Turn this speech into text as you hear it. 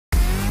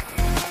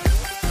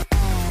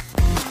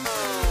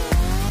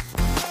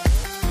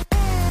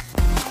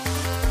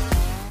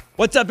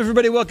What's up,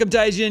 everybody? Welcome to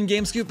IGN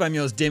Game Scoop. I'm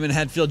your host, Damon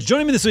Hadfield.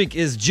 Joining me this week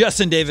is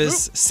Justin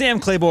Davis, Sam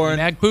Claiborne,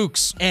 Mag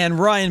Pooks, and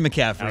Ryan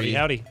McCaffrey. Howdy,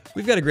 howdy.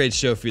 We've got a great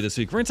show for you this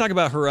week. We're going to talk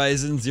about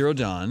Horizon Zero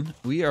Dawn.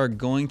 We are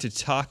going to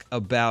talk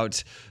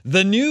about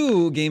the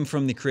new game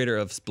from the creator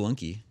of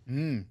Spelunky. I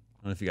don't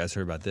know if you guys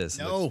heard about this.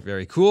 No. It looks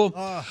very cool.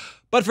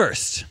 But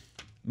first,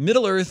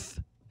 Middle-earth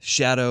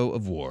Shadow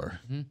of War.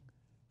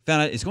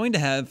 Found out it's going to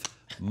have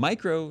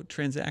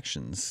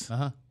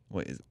microtransactions.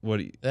 What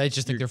do you? I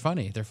just think they're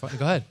funny. They're funny.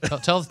 Go ahead.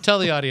 Tell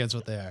the audience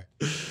what they are.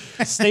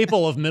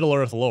 Staple of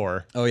Middle-earth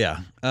lore. Oh,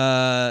 yeah.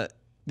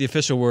 The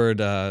official word,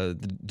 the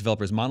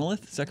developer is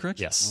Monolith. Is that correct?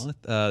 Yes.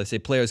 Monolith. They say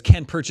players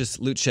can purchase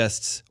loot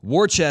chests,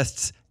 war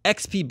chests,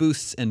 XP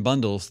boosts, and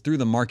bundles through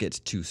the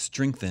market to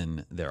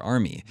strengthen their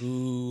army.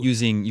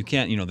 Using,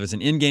 there's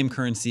an in-game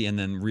currency and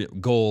then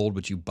gold,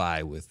 which you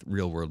buy with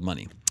real-world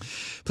money.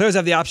 Players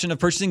have the option of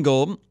purchasing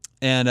gold,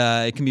 and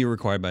it can be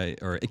acquired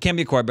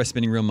by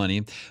spending real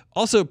money.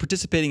 Also,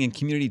 participating in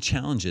community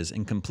challenges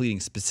and completing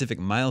specific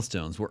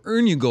milestones will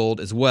earn you gold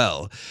as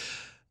well.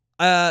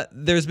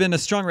 There's been a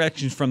strong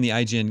reaction from the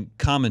IGN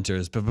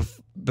commenters,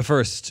 but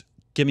first,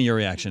 give me your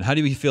reaction. How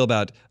do you feel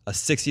about a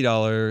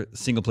 $60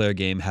 single-player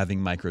game having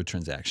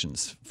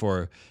microtransactions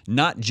for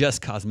not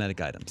just cosmetic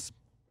items?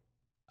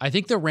 I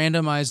think the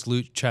randomized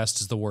loot chest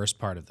is the worst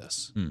part of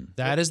this.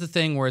 That is the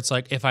thing where it's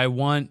like, if I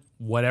want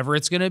whatever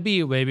it's going to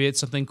be, maybe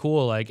it's something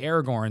cool like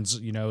Aragorn's,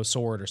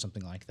 sword or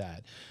something like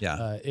that.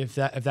 Yeah. If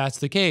that's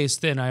the case,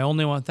 then I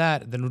only want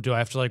that. Then do I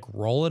have to like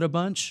roll it a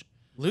bunch?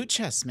 Loot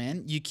chests,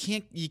 man. You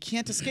can't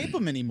escape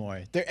them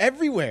anymore. They're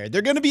everywhere.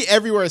 They're going to be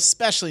everywhere,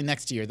 especially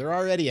next year. They're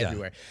already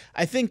everywhere.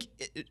 I think,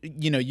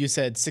 you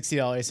said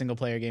 $60 single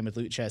player game with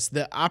loot chests.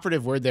 The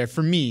operative word there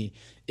for me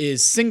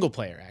is single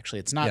player, actually.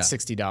 It's not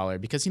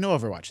 $60 because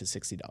Overwatch is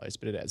 $60,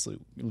 but it has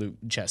loot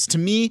chests. To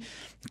me,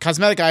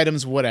 cosmetic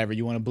items, whatever.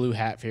 You want a blue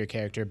hat for your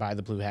character, buy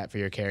the blue hat for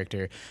your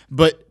character.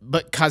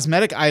 But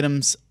cosmetic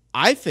items,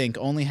 I think,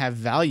 only have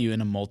value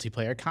in a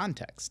multiplayer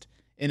context.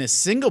 In a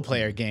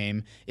single-player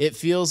game, it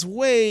feels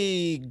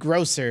way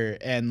grosser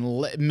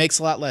and makes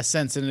a lot less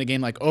sense than in a game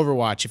like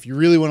Overwatch. If you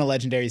really want a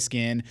legendary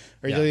skin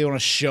or you really want to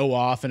show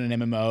off in an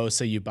MMO,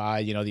 so you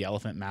buy, the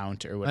elephant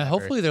mount or whatever.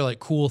 Hopefully they're like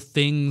cool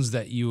things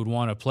that you would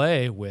want to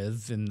play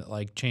with and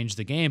like change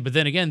the game. But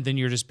then again,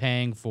 you're just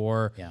paying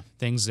for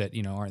things that,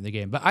 aren't in the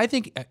game. But I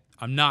think,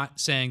 I'm not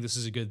saying this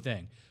is a good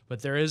thing,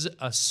 but there is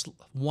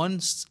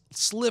one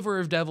sliver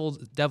of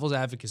devil's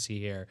advocacy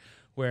here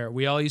where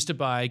we all used to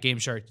buy Game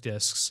Shark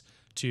discs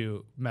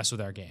to mess with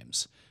our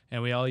games,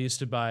 and we all used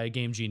to buy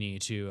Game Genie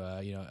to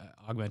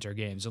augment our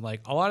games, and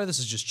like a lot of this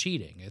is just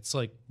cheating. It's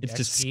like It's XP.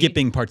 just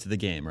skipping parts of the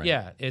game, right?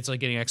 Yeah, it's like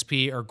getting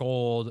XP or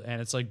gold,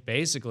 and it's like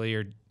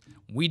basically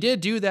we did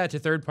do that to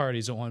third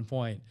parties at one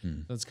point.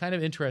 So it's kind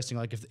of interesting.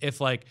 Like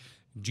if like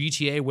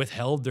GTA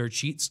withheld their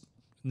cheats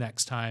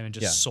next time and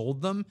just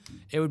sold them,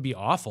 it would be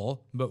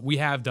awful. But we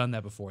have done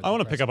that before. I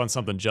want to pick up on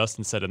something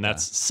Justin said, and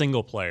that's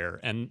single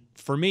player. And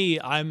for me,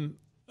 I'm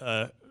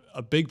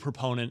a big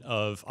proponent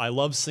of, I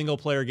love single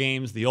player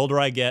games. The older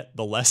I get,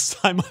 the less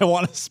time I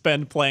want to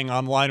spend playing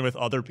online with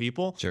other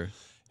people. Sure.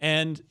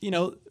 And,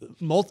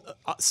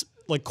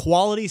 like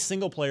quality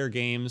single player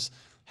games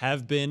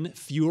have been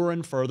fewer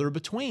and further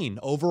between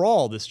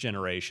overall this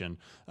generation.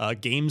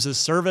 Games as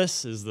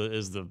service is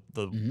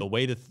the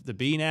way to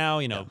be now.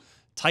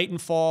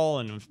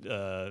 Titanfall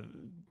and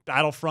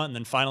Battlefront, and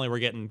then finally we're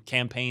getting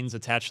campaigns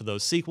attached to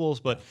those sequels.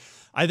 But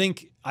I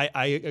think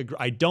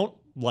I don't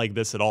like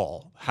this at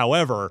all.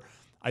 However,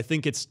 I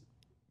think it's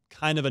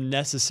kind of a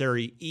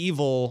necessary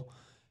evil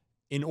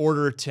in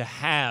order to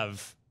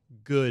have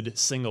good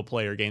single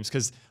player games,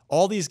 because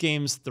all these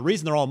games, the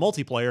reason they're all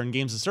multiplayer and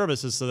games of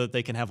service is so that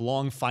they can have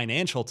long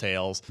financial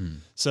tails.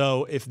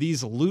 So if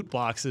these loot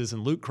boxes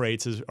and loot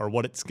crates are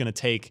what it's going to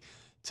take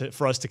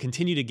for us to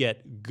continue to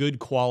get good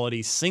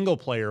quality single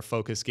player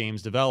focused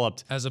games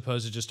developed, as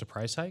opposed to just a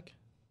price hike.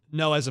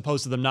 No, as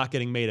opposed to them not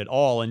getting made at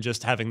all and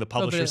just having the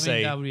publisher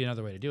say that would be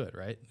another way to do it,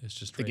 right? It's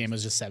just the game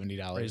was just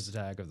 $70. Raise the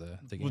tag of the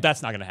game. Well,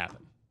 that's not going to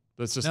happen.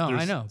 That's just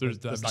I know. I'm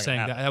just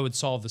saying that would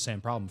solve the same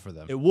problem for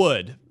them. It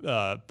would,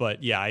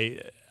 but yeah,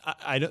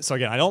 I don't. So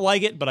again, I don't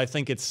like it, but I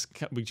think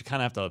we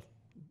kind of have to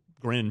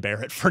grin and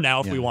bear it for now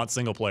if we want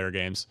single player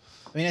games.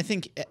 I mean, I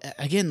think,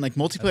 again, like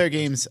multiplayer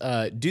games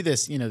do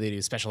this, they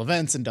do special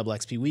events and double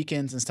XP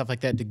weekends and stuff like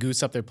that to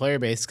goose up their player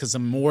base, because the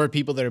more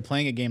people that are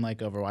playing a game like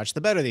Overwatch,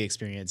 the better the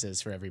experience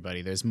is for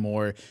everybody. There's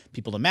more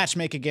people to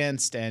matchmake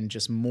against, and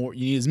just more,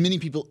 you need as many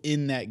people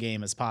in that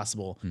game as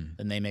possible,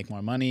 then they make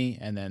more money,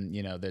 and then,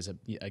 there's,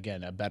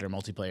 a better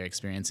multiplayer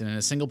experience. And in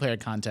a single player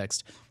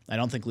context, I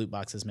don't think loot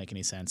boxes make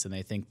any sense, and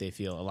they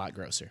feel a lot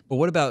grosser. But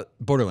what about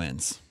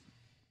Borderlands?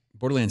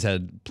 Borderlands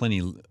had plenty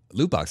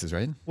loot boxes,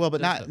 right? Well, but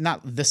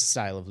not this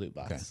style of loot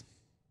box.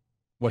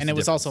 Okay. And it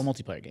was also a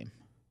multiplayer game.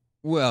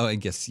 Well, I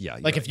guess, yeah.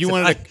 Like if you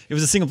wanted to, it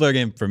was a single player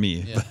game for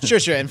me. Yeah.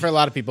 Sure. And for a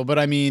lot of people. But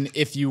I mean,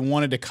 if you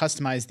wanted to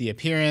customize the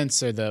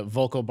appearance or the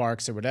vocal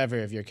barks or whatever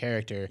of your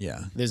character,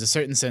 Yeah. there's a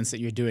certain sense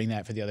that you're doing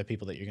that for the other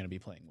people that you're going to be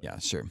playing with. Yeah,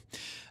 sure.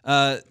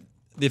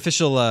 The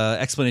official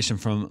explanation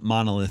from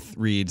Monolith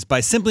reads, by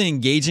simply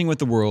engaging with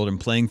the world and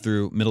playing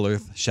through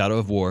Middle-earth Shadow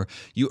of War,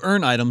 you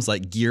earn items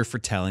like gear for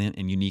Talion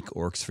and unique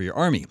orcs for your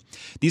army.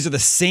 These are the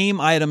same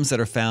items that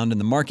are found in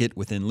the market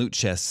within loot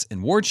chests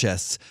and war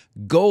chests.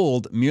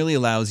 Gold merely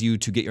allows you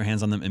to get your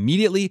hands on them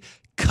immediately,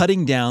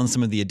 cutting down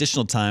some of the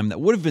additional time that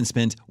would have been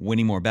spent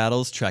winning more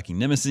battles, tracking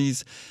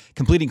nemesis,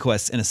 completing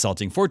quests, and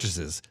assaulting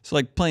fortresses. So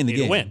like playing the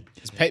game. To win.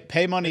 Just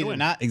pay money to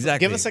not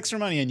give us extra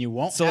money, and you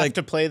won't have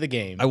to play the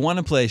game. I want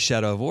to play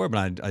Shadow of War,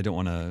 but I don't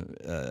want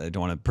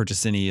to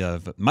purchase any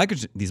of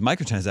these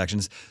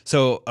microtransactions.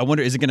 So I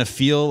wonder, is it going to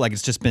feel like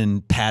it's just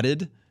been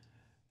padded?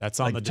 That's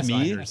on the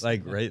designers.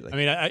 Right? Like, I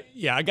mean,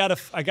 I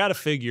gotta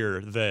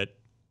figure that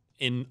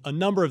in a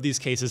number of these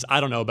cases, I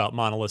don't know about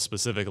Monolith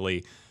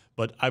specifically,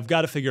 but I've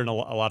got to figure in a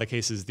lot of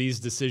cases, these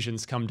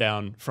decisions come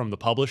down from the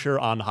publisher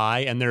on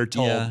high, and they're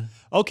told,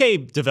 okay,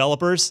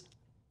 developers,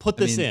 put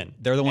this in.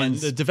 They're the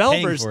ones the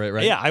developers, paying for it,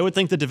 right? Yeah, I would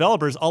think the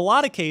developers, a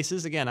lot of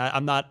cases, again, I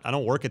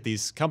don't work at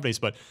these companies,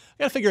 but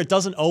I got to figure it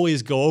doesn't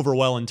always go over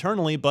well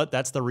internally, but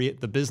that's the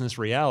business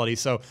reality.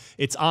 So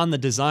it's on the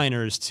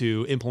designers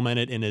to implement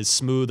it in as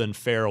smooth and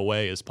fair a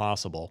way as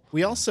possible.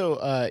 We also,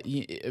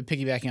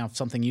 piggybacking off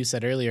something you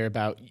said earlier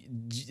about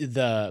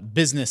the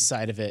business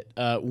side of it,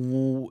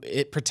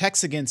 it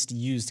protects against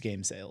used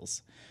game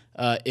sales.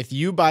 If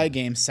you buy a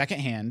game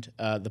secondhand,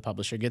 the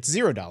publisher gets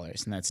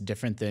 $0, and that's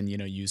different than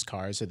used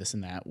cars or this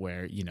and that,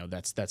 where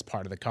that's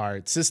part of the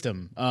card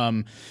system.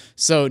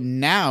 So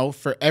now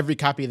for every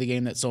copy of the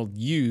game that's sold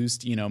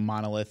used,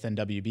 Monolith and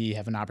WB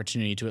have an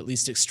opportunity to at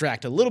least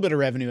extract a little bit of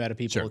revenue out of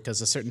people because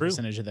a certain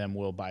percentage of them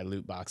will buy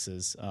loot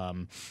boxes,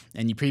 and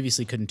you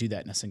previously couldn't do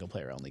that in a single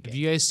player only game. Have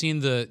you guys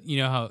seen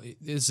how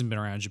this has been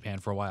around in Japan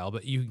for a while,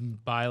 but you can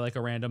buy like a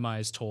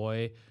randomized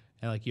toy.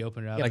 And like you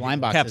open it up, like blind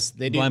boxes.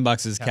 They do blind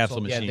boxes, capsule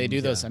machines. Yeah, they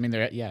do those. I mean,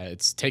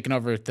 it's taken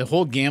over the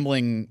whole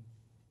gambling,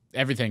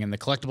 everything, and the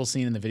collectible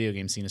scene and the video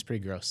game scene is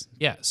pretty gross.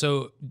 Yeah.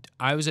 So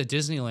I was at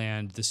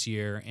Disneyland this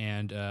year,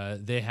 and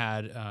they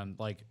had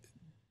like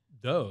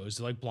those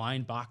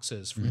blind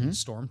boxes for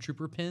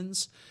Stormtrooper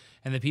pins,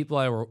 and the people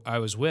I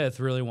was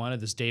with really wanted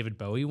this David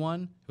Bowie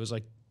one. It was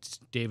like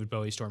David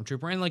Bowie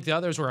Stormtrooper, and like the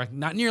others were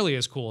not nearly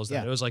as cool as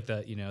that. It was like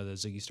the the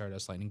Ziggy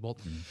Stardust Lightning Bolt.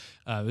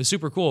 It was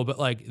super cool, but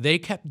like they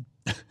kept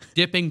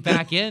dipping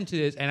back into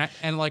this, and I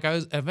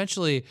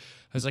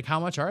was like, how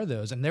much are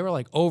those? And they were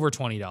like over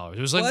 $20. It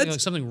was like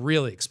something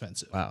really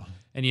expensive. Wow.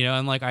 And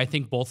and like I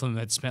think both of them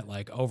had spent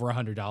like over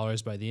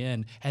 $100 by the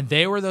end, and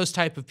they were those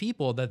type of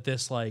people that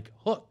this like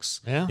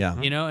hooks. Yeah.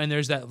 And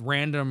there's that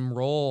random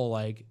roll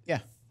like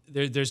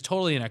There's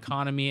totally an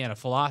economy and a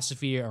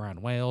philosophy around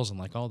whales and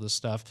like all this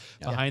stuff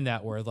behind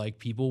that, where like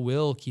people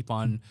will keep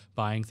on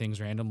buying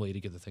things randomly to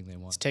get the thing they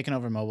want. It's taken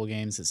over mobile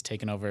games. It's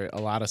taken over a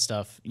lot of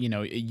stuff.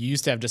 You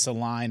used to have just a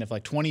line of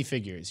like 20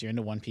 figures. You're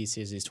into One Piece,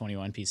 here's these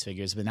 21 piece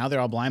figures, but now they're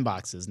all blind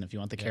boxes. And if you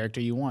want the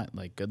character you want,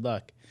 like good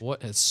luck.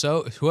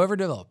 Whoever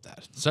developed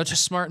that, such a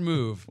smart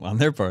move on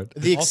their part.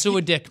 Also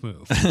a dick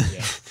move.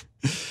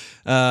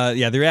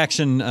 The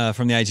reaction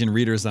from the IGN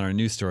readers on our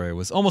news story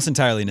was almost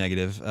entirely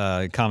negative.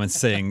 Comments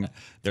saying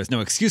there's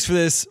no excuse for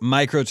this.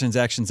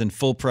 Microtransactions and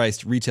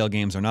full-priced retail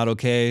games are not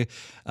okay.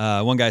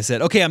 One guy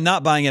said, okay, I'm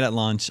not buying it at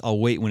launch. I'll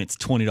wait when it's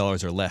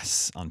 $20 or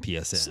less on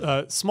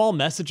PSN. Small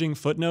messaging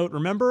footnote.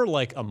 Remember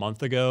like a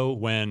month ago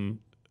when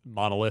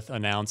Monolith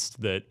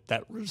announced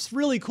that was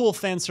really cool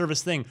fan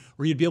service thing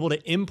where you'd be able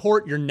to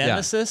import your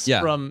nemesis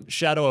from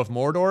Shadow of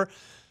Mordor?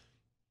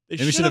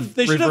 They should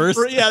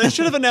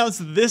have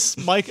announced this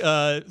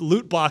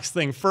loot box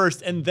thing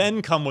first and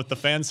then come with the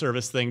fan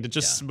service thing to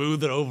just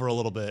smooth it over a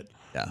little bit.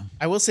 Yeah.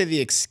 I will say the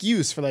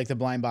excuse for like the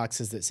blind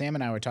boxes that Sam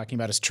and I were talking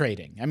about is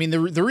trading. I mean, the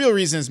real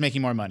reason is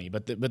making more money,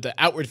 but the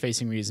outward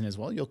facing reason is,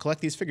 well, you'll collect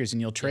these figures and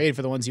you'll trade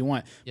for the ones you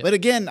want. Yep. But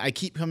again, I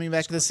keep coming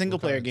back to the single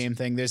player game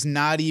thing. There's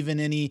not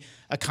even any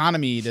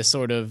economy to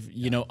sort of,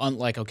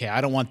 unlike, okay, I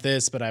don't want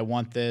this, but I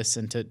want this,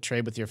 and to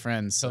trade with your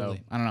friends. Totally.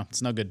 So I don't know.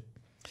 It's no good.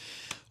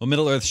 Well,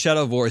 Middle-earth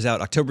Shadow of War is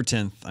out October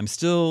 10th. I'm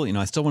still,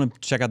 I still want to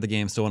check out the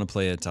game, still want to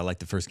play it. I like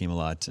the first game a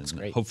lot,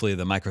 and hopefully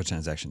the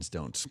microtransactions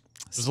don't.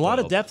 There's a lot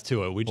of depth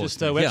to it. We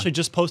actually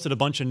just posted a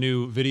bunch of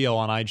new video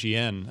on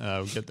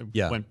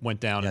IGN. Went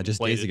down and just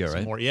played days ago,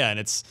 right? More. Yeah,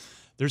 and it's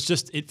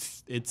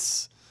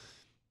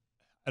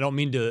I don't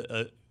mean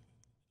to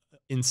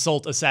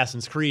insult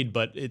Assassin's Creed,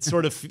 but it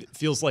sort of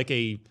feels like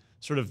a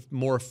sort of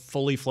more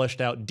fully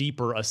fleshed out,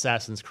 deeper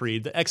Assassin's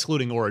Creed,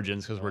 excluding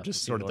Origins, because we're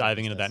just sort of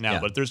diving into that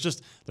now. But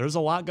there's a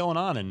lot going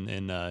on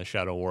in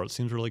Shadow War. It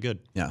seems really good.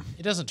 Yeah,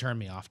 it doesn't turn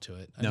me off to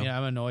it. I mean,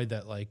 I'm annoyed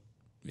that like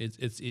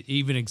it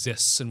even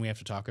exists and we have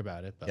to talk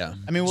about it. But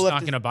I mean, we're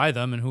not going to buy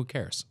them, and who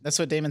cares? That's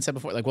what Damon said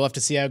before. Like, we'll have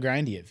to see how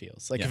grindy it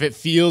feels. Like, if it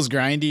feels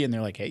grindy and they're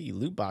like, hey, you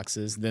loot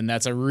boxes, then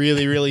that's a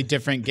really, really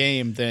different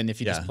game than if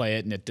you just play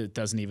it and it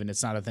doesn't even.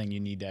 It's not a thing you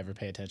need to ever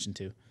pay attention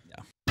to.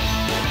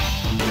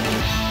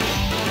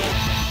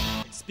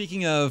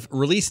 Speaking of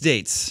release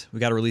dates, we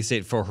got a release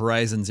date for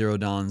Horizon Zero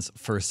Dawn's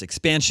first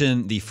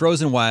expansion, The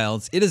Frozen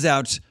Wilds. It is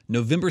out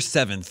November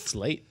 7th. It's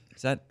late.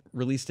 Is that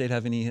release date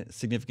have any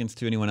significance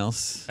to anyone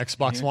else?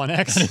 Xbox One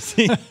X.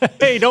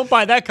 Hey, don't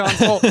buy that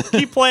console.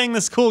 Keep playing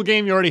this cool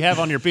game you already have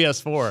on your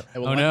PS4. It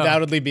will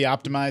undoubtedly be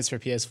optimized for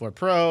PS4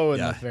 Pro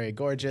and look very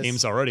gorgeous.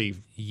 Game's already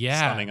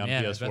stunning on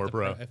PS4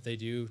 Pro. If they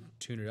do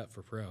tune it up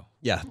for Pro.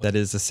 Yeah, that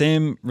is the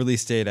same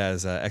release date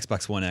as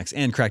Xbox One X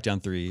and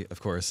Crackdown 3,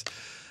 of course.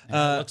 It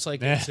looks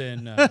like it's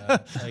in,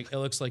 it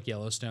looks like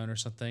Yellowstone or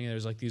something.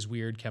 There's like these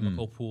weird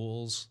chemical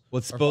pools, or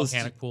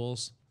volcanic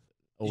pools.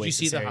 Did you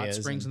see the hot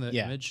springs in the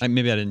image?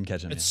 Maybe I didn't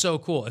catch them. It's so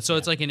cool. So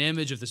it's like an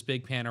image of this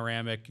big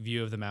panoramic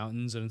view of the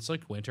mountains, and it's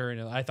like winter.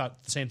 And I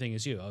thought the same thing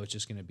as you. Oh, it's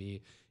just going to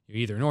be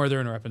either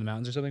northern or up in the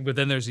mountains or something. But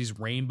then there's these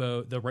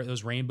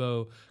those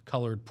rainbow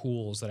colored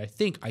pools that I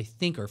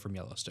think are from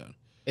Yellowstone.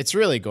 It's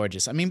really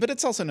gorgeous. I mean, but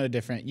it's also no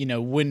different. You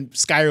know, when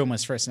Skyrim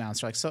was first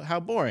announced, like, so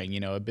how boring, you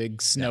know, a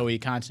big snowy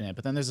continent,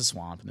 but then there's a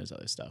swamp and there's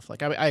other stuff.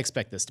 Like, I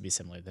expect this to be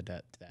similar to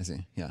that. I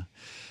see, yeah.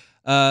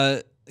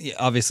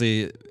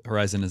 Obviously,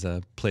 Horizon is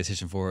a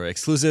PlayStation 4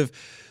 exclusive.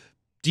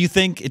 Do you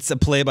think it's a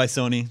play by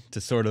Sony to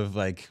sort of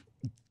like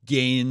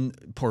gain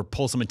or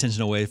pull some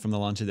attention away from the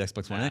launch of the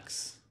Xbox One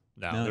X?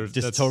 No,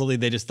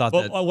 they just thought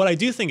that. What I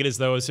do think it is,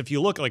 though, is if you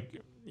look like,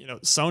 you know,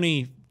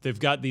 Sony, they've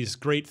got these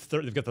great,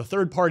 they've got the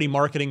third-party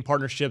marketing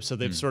partnerships, so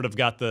they've sort of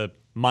got the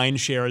mind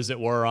share, as it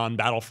were, on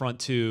Battlefront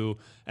 2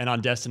 and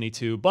on Destiny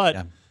 2.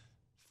 But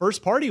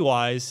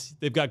first-party-wise,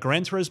 they've got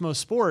Gran Turismo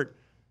Sport,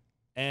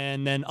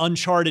 and then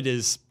Uncharted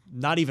is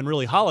not even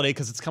really holiday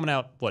because it's coming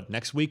out,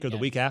 next week or the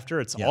week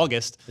after? It's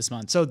August. This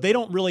month. So they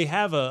don't really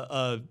have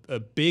a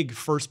big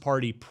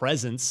first-party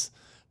presence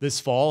this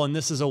fall, and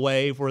this is a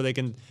way where they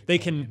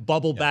can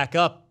bubble back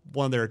up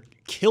one of their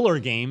killer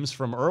games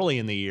from early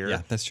in the year.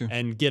 Yeah, that's true.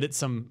 And get it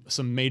some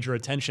major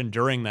attention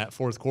during that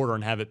fourth quarter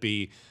and have it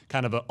be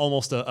kind of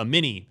almost a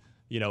mini,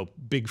 you know,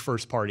 big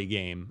first party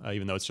game,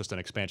 even though it's just an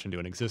expansion to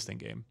an existing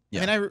game.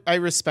 Yeah. I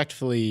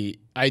mean,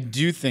 I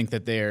do think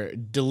that they're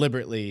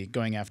deliberately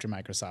going after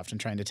Microsoft and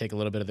trying to take a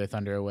little bit of their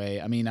thunder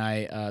away. I mean,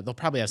 they'll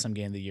probably have some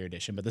Game of the Year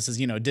edition, but this is,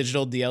 you know,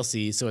 digital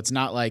DLC, so it's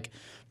not like,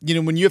 you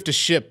know, when you have to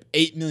ship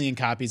 8 million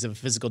copies of a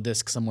physical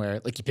disc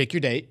somewhere, like you pick your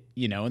date,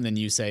 you know, and then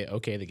you say,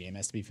 okay, the game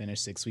has to be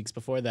finished 6 weeks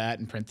before that,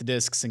 and print the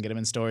discs and get them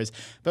in stores.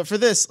 But for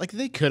this, like,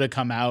 they could have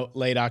come out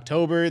late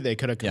October, they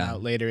could have come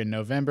out later in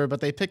November, but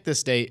they picked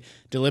this date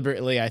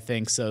deliberately, I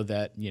think, so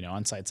that, you know,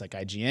 on sites like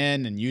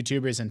IGN and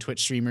YouTubers and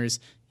Twitch streamers,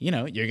 you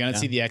know, you're going to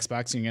see the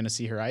Xbox and you're going to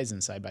see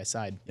Horizon side by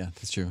side. Yeah,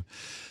 that's true.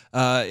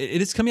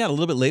 It is coming out a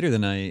little bit later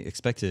than I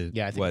expected.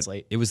 Yeah, I think it's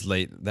late. It was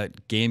late.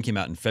 That game came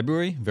out in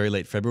February, very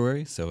late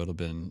February, so it'll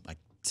been like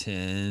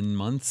 10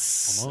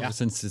 months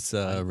since its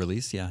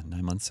release. Yeah,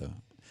 9 months. So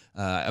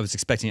I was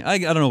expecting. I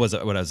don't know what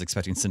I was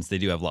expecting, since they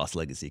do have Lost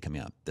Legacy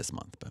coming out this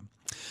month, but.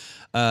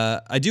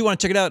 I do want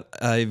to check it out.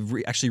 I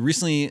actually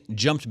recently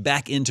jumped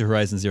back into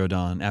Horizon Zero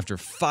Dawn after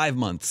 5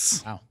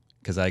 months. Wow.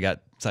 Because I got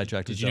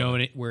sidetracked. Did you know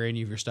where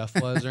any of your stuff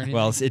was or anything?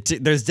 Well,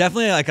 there's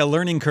definitely like a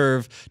learning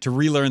curve to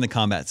relearn the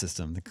combat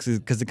system,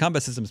 because the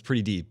combat system is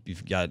pretty deep.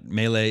 You've got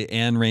melee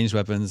and ranged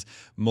weapons,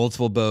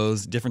 multiple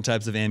bows, different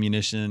types of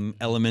ammunition,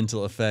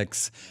 elemental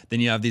effects. Then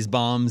you have these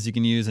bombs you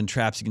can use and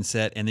traps you can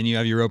set, and then you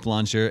have your rope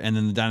launcher, and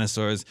then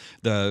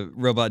the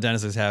robot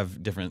dinosaurs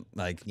have different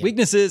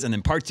weaknesses, and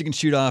then parts you can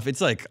shoot off.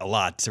 It's like a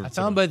lot to. I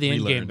found by the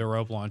end game the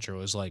rope launcher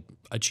was like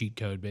a cheat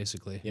code,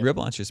 basically. Rope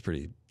launcher is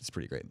pretty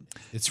great.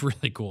 It's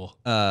really cool.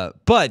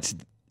 But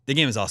the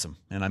game is awesome,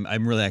 and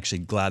I'm really actually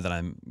glad that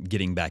I'm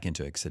getting back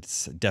into it, because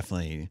it's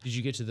definitely. Did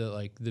you get to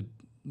do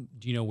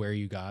you know where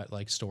you got,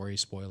 like, story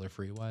spoiler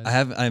free wise?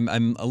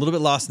 I'm a little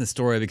bit lost in the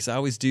story, because I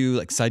always do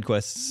like side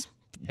quests.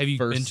 Have you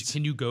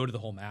can you go to the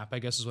whole map, I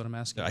guess is what I'm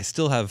asking? I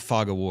still have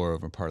Fog of War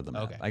over part of the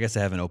map. Okay. I guess I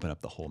haven't opened up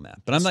the whole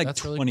map, but I'm like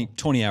that's 20, really cool.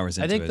 20 hours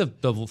into it. I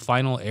think the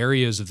final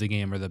areas of the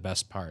game are the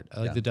best part.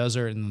 I like the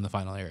desert and then the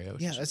final area.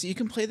 Yeah, so you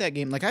can play that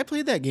game. Like, I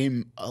played that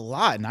game a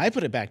lot, and I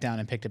put it back down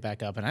and picked it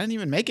back up, and I didn't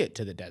even make it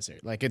to the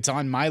desert. Like, it's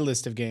on my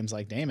list of games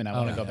like Damon. I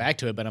want to go back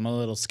to it, but I'm a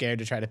little scared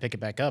to try to pick it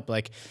back up.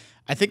 Like,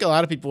 I think a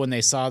lot of people, when they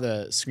saw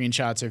the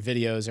screenshots or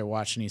videos or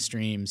watched any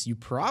streams, you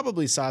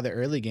probably saw the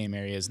early game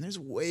areas, and there's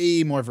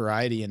way more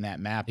variety in that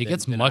map. It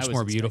gets much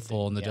more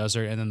beautiful in the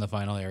desert, and then the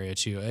final area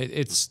too.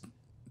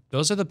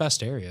 Those are the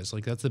best areas.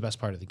 Like, that's the best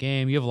part of the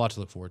game. You have a lot to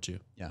look forward to.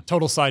 Yeah.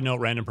 Total side note,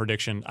 random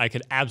prediction. I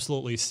could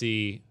absolutely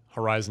see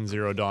Horizon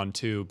Zero Dawn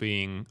 2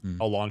 being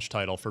a launch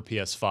title for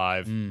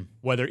PS5,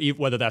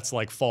 whether that's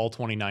like fall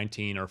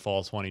 2019 or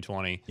fall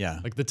 2020. Yeah.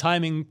 Like, the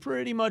timing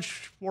pretty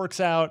much works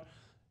out.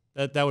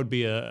 That would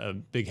be a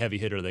big heavy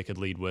hitter they could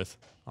lead with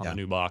on the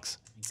new box.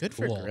 Good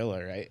for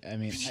Guerrilla, right? I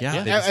mean,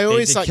 Yeah, I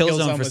always thought Killzone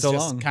Killzone for was so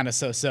just long. kind of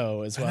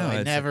so-so as well. know,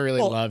 I never really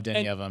loved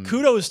any and of them.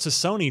 Kudos to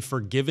Sony for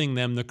giving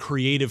them the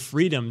creative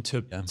freedom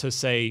to not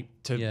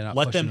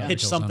let them pushing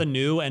pitch Killzone. something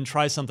new and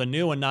try something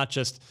new, and not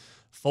just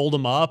fold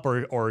them up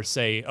or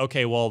say,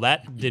 okay, well,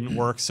 that didn't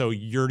work, so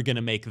you're going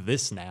to make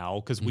this now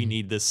because we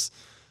need this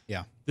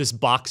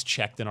box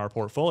checked in our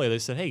portfolio. They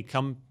said, hey,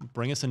 come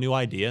bring us a new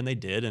idea, and they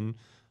did, and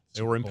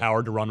they were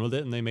empowered to run with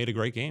it, and they made a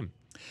great game.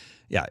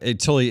 Yeah,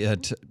 it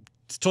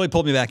totally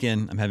pulled me back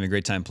in. I'm having a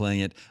great time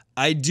playing it.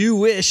 I do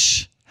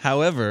wish,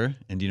 However,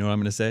 and do you know what I'm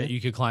going to say? You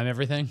could climb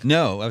everything.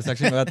 No, I was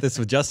actually about this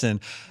with Justin.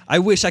 I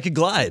wish I could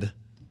glide.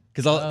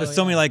 Because there's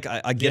so many, like,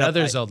 I get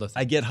up, Zelda thing.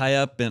 I get high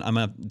up and I'm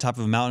on top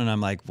of a mountain and I'm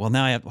like, well,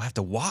 now I have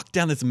to walk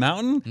down this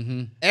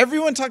mountain?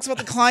 Everyone talks about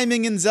the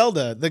climbing in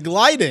Zelda, the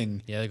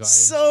gliding. Yeah, the gliding.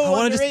 So I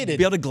want to just underrated.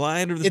 be able to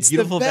glide over this It's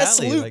beautiful the best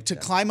valley. loot Like, to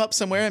climb up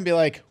somewhere and be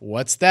like,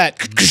 what's that?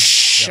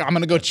 I'm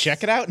going to go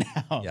check it out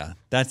now. yeah,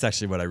 that's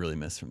actually what I really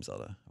miss from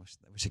Zelda. I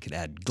wish I could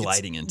add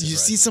gliding into You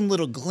see some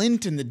little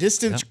glint in the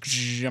distance.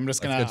 I'm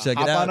just going Let's to go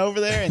check it hop on out. over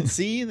there and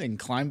see, and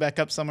climb back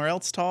up somewhere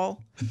else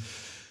tall.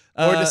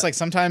 Or just like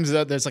sometimes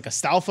there's like a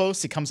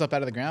Stalfos. He comes up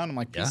out of the ground. I'm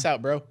like, peace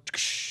out, bro.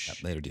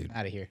 Later, dude.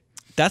 Out of here.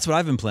 That's what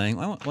I've been playing.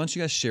 Why don't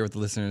you guys share with the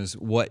listeners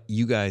what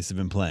you guys have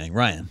been playing?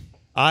 Ryan.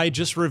 I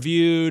just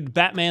reviewed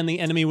Batman: The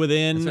Enemy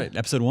Within. That's right.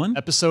 Episode 1?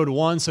 Episode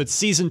 1. So it's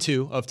season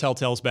 2 of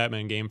Telltale's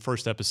Batman game.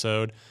 First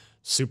episode.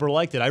 Super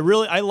liked it. I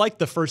liked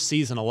the first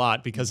season a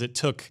lot because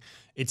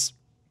it's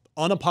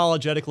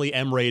unapologetically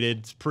M-rated.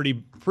 It's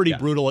pretty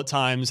brutal at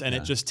times, and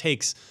it just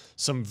takes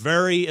some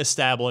very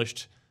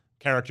established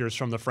characters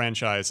from the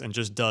franchise and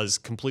just does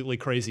completely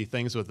crazy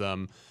things with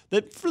them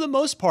that, for the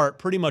most part,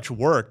 pretty much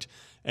worked.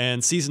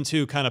 And season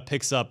 2 kind of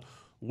picks up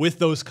with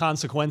those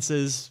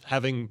consequences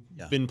having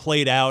been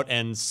played out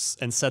and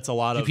sets a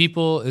lot of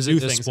Is new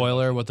it a things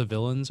spoiler what the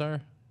villains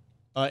are?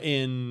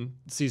 in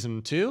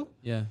season 2.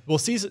 Yeah. Well,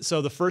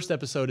 so the first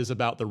episode is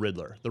about the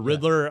Riddler. The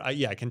Riddler,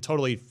 I can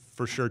totally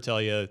for sure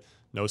tell you,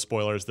 no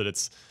spoilers, that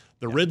it's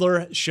the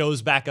Riddler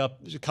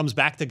comes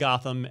back to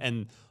Gotham,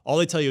 and all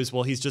they tell you is,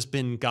 well, he's just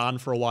been gone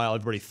for a while.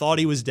 Everybody thought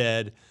he was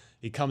dead.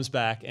 He comes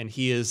back, and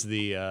he is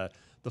the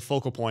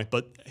focal point.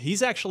 But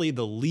he's actually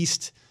the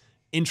least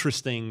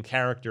interesting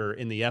character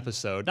in the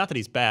episode. Not that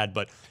he's bad,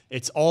 but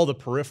it's all the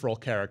peripheral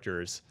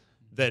characters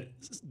that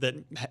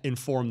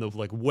inform the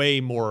like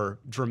way more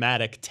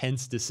dramatic,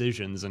 tense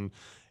decisions. And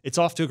it's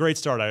off to a great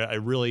start. I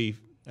really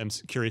am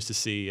curious to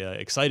see,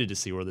 excited to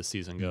see where this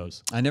season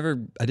goes. I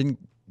didn't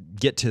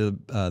get to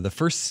the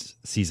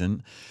first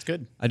season. It's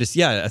good. I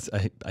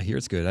hear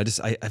it's good.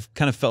 I've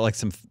kind of felt like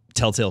some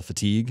Telltale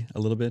fatigue a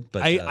little bit,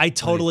 but I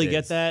totally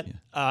get days, that.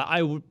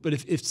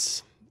 But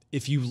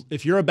if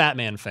you're a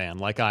Batman fan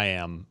like I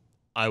am,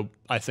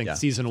 I think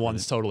season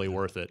 1's totally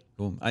worth it.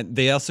 Cool.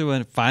 They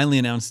also finally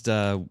announced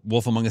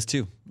Wolf Among Us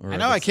 2. I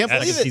know. I can't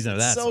believe it. Season of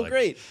that, so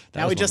great.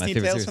 Now we just need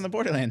Tales series. from the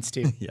Borderlands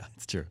too. Yeah,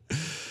 it's true.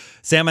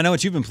 Sam, I know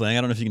what you've been playing.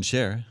 I don't know if you can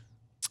share.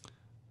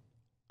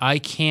 I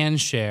can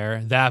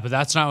share that, but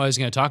that's not what I was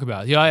going to talk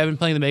about. Yeah, I've been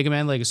playing the Mega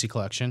Man Legacy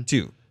Collection.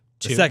 2.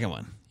 The second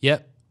one.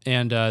 Yep.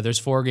 And there's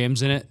 4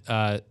 games in it.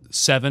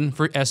 7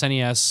 for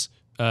SNES,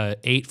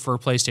 8 for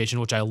PlayStation,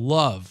 which I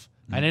love.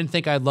 I didn't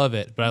think I'd love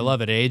it, but I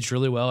love it. It aged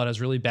really well. It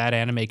has really bad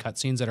anime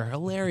cutscenes that are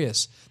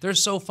hilarious. They're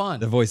so fun.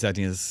 The voice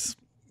acting is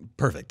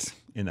perfect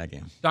in that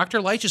game.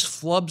 Dr. Light just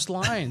flubs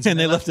lines. And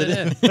they left it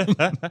in.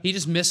 He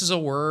just misses a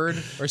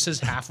word or says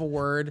half a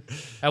word.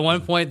 At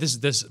one point,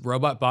 this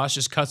robot boss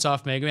just cuts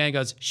off Mega Man and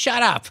goes,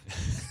 "Shut up!"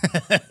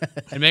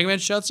 And Mega Man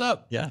shuts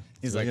up. Yeah.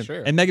 He's like,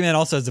 sure. And Mega Man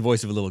also has the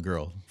voice of a little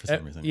girl for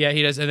some reason. Yeah,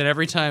 he does. And then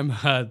every time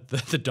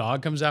the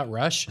dog comes out,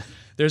 Rush,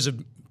 there's a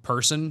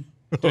person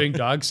doing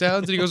dog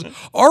sounds, and he goes,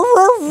 "Arr,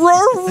 arr,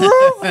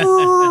 arr,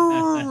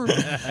 arr."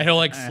 And he'll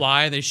like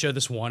fly, and they show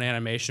this one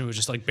animation with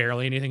just like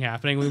barely anything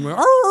happening. We went,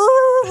 "Arr,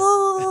 arr,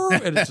 arr,"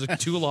 and it's like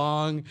too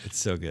long. It's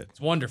so good.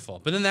 It's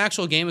wonderful. But then the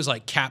actual game is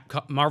like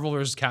Marvel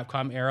vs.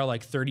 Capcom era,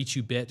 like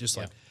 32-bit, just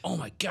like, oh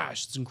my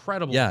gosh, it's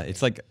incredible. Yeah,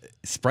 it's like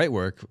sprite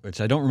work,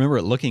 which I don't remember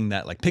it looking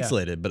that like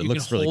pixelated, but it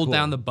looks really cool. You can hold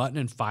down the button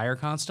and fire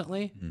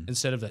constantly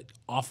instead of that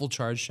awful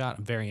charge shot.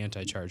 I'm very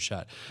anti-charge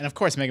shot. And of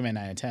course, Mega Man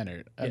 9 and 10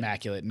 are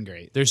immaculate and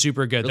great. They're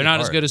super good. Really They're not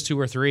as hard. good as 2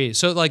 or 3.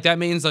 So like that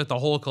means like the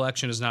whole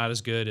collection is not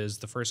as good as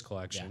the first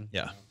collection.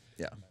 Yeah.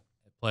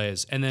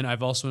 Plays. And then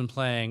I've also been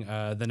playing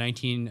the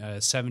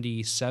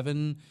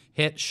 1977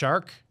 hit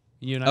Shark.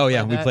 You and I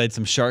We that? played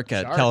some Shark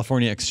at Shark.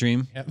 California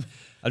Extreme. Yep.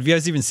 Have you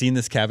guys even seen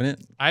this cabinet?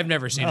 I've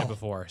never seen it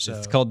before. So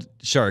It's called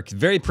Shark.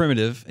 Very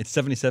primitive. It's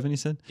 77, you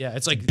said? yeah,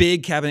 it's like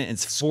Big cabinet.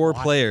 It's 4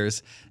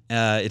 players.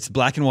 It's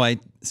black and white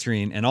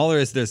screen, and all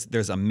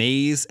there's a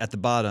maze at the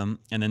bottom,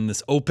 and then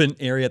this open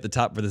area at the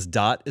top where this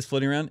dot is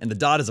floating around, and the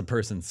dot is a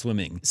person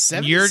swimming.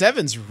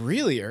 77's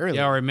really early.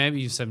 yeah, or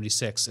maybe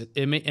 76.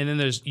 And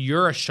then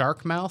you're a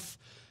shark mouth,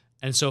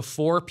 and so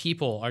 4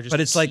 people are just.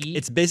 But it's like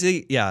it's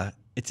basically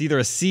it's either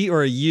a C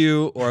or a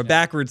U or a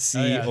backwards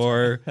C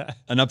or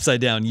an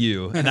upside down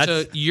U, and that's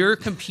so you're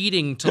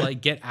competing to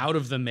like get out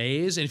of the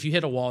maze, and if you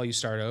hit a wall, you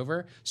start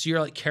over. So you're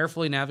like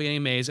carefully navigating a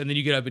maze, and then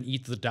you get up and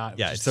eat the dot.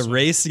 yeah, which it's is a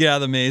race to get out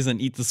of the maze and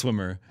eat the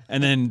swimmer,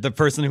 and then the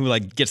person who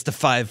like gets to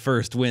 5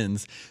 first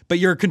wins. But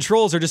your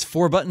controls are just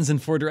 4 buttons in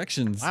 4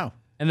 directions. Wow.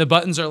 And the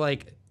buttons are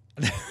like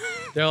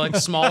they're like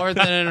smaller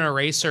than an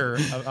eraser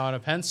on a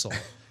pencil.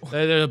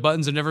 The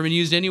buttons have never been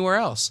used anywhere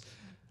else.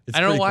 I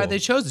don't know pretty why cool. they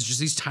chose. It's just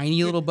these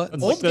tiny little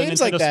buttons. Old The games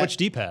Nintendo like that. Switch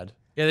D-pad.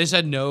 Yeah, they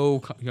said no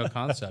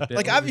concept. Like, It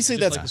was obviously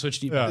just that's like the Switch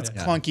D-pad. it's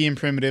clunky and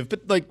primitive,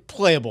 but like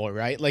playable,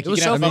 right? Like, was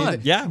you can so have fun.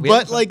 fun. Yeah, we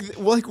but had like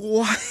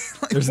why?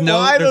 Like, There's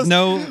why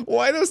no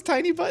why those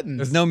tiny buttons?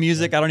 there's no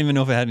music. I don't even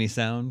know if it had any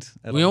sound.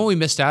 At We all. know what we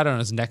missed out on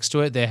is next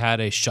to it, they had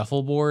a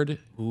shuffleboard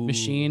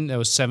machine that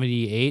was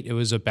 78. It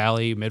was a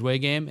Bally Midway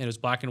game, and it was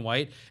black and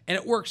white, and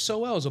it worked so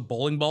well. It was a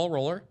bowling ball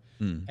roller,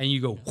 and you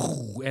go,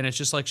 whoo, and it's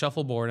just like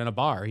shuffleboard in a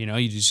bar. You know,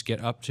 you just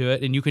get up to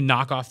it, and you can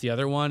knock off the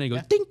other one, and you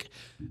go, dink.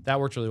 That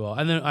worked really well.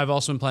 And then I've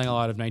also been playing a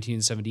lot of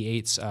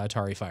 1978's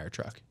Atari Fire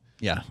Truck.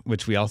 Yeah,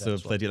 which we also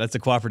played. That's a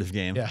cooperative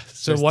game. Yeah,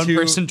 so There's one two-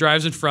 person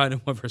drives in front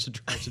and one person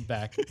drives in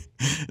back.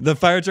 The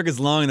fire truck is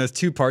long, and there's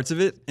two parts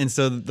of it, and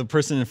so the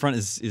person in front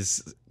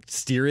is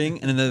steering,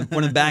 and then the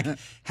one in the back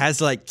has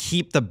to like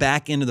keep the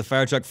back end of the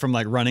fire truck from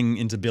like running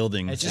into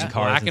buildings. It's and just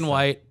cars black and stuff.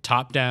 white,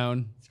 top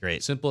down. It's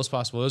great. Simple as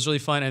possible. It was really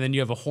fun. And then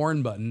you have a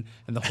horn button,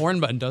 and the horn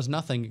button does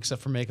nothing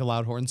except for make a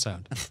loud horn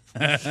sound.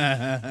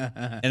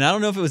 And I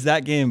don't know if it was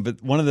that game,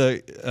 but one of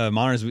the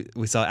monitors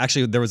we saw,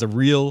 actually, there was a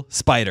real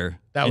spider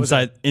That was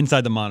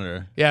inside the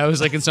monitor. Yeah, it was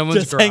like in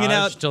someone's Just garage hanging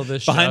out till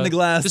this behind show. the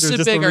glass, This there's is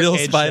just a big real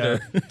arcade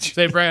spider. show. So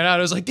they brought it out.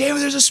 It was like, damn,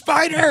 there's a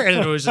spider. And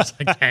it was just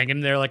like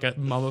hanging there like a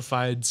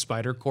mummified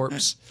spider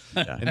corpse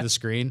in the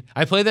screen.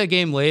 I played that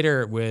game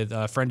later with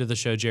a friend of the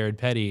show, Jared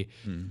Petty.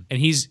 And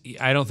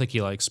I don't think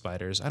he likes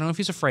spiders. I don't know if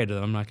he's afraid of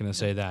them. I'm not going to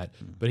say that.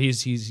 But he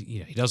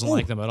doesn't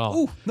like them at all.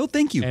 Oh, no,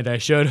 thank you. And I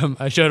showed him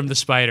the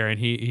spider, and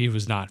he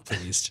was not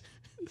pleased.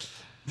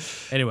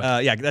 Anyway,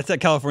 Yeah, that's at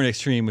California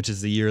Extreme, which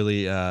is the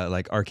yearly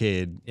like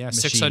arcade.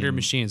 600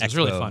 machines. It's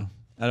really expo. fun.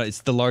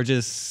 It's the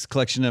largest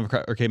collection of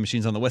arcade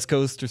machines on the West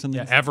Coast or something.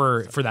 Yeah,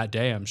 ever for that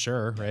day, I'm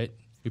sure. Right?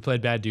 We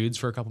played Bad Dudes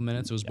for a couple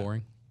minutes. It was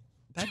boring.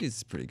 That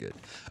is pretty good.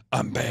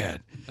 I'm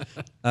bad.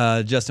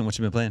 Justin, what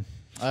you been playing?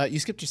 You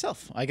skipped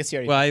yourself. I guess you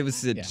already. Well, I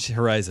was at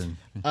Horizon.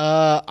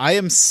 I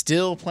am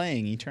still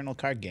playing Eternal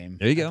Card Game.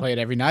 There you go. I play it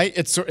every night.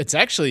 It's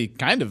actually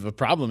kind of a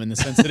problem in the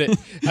sense that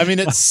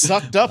it's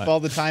sucked up all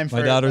the time.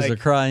 My daughters are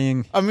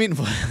crying. I mean,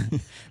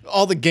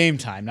 all the game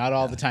time, not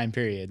all the time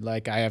period.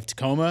 Like, I have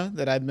Tacoma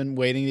that I've been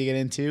waiting to get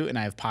into, and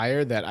I have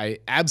Pyre that I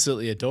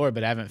absolutely adore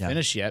but haven't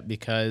finished yet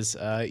because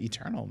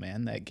Eternal,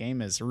 man, that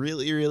game is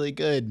really, really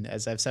good.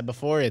 As I've said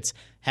before, it's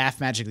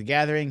half Magic the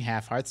Gathering,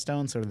 half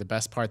Hearthstone, sort of the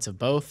best parts of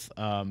both.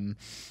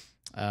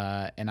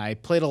 And I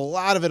played a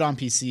lot of it on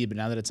PC, but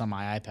now that it's on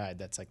my iPad,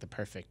 that's like the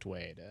perfect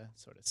way to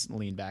sort of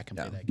lean back and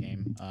play that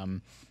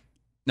game.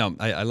 No,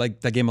 I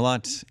like that game a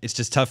lot. It's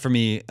just tough for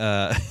me.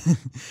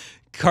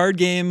 Card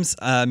games,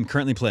 I'm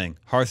currently playing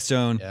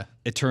Hearthstone,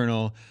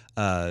 Eternal,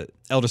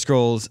 Elder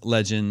Scrolls,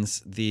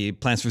 Legends, the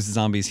Plants vs.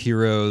 Zombies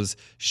Heroes,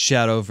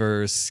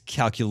 Shadowverse,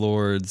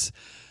 Calculords.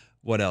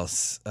 What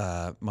else?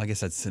 I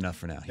guess that's enough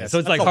for now. So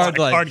it's like hard.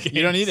 Like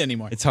You don't need it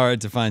anymore. it's hard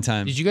to find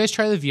time. Did you guys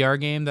try the VR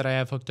game that I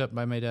have hooked up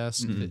by my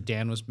desk that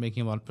Dan was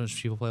making a lot of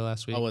people play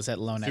last week? Oh, was that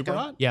Lone Super Echo?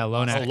 Hot? Yeah,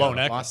 Lone Oh, Echo. Lone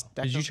Echo. Lost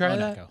Did you Echo? try Lone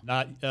that? Echo.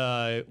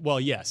 Not well,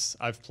 yes,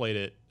 I've played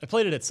it. I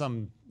played it at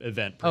some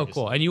event. Oh, Previously.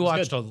 cool. And you It was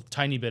watched good. a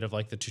tiny bit of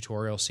like the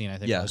tutorial scene, I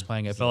think, Yeah. I was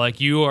playing it. But like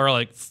you are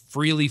like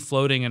freely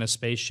floating in a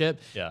spaceship.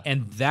 Yeah.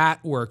 And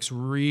that works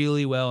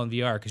really well in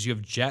VR because you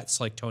have jets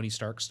like Tony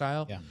Stark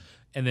style. Yeah.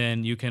 And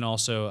then you can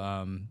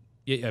also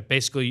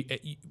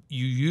basically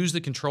you use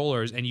the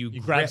controllers and you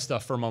grab grip-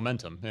 stuff for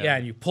momentum. Yeah,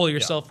 and you pull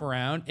yourself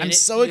around. And I'm it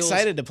so feels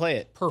excited to play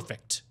it.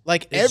 Perfect.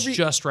 Like It's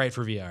just right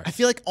for VR. I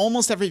feel like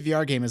almost every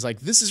VR game is like,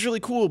 this is really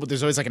cool, but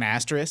there's always like an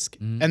asterisk.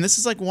 And this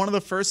is like one of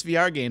the first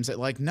VR games that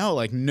like,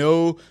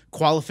 no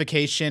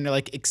qualification or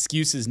like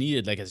excuses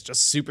needed. Like, it's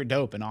just super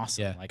dope and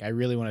awesome. Yeah. Like, I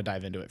really want to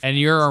dive into it. And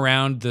you're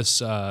around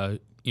this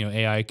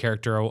AI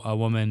character, a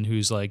woman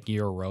who's like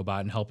you're a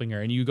robot and helping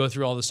her, and you go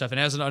through all this stuff. And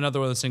it has another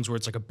one of those things where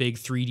it's like a big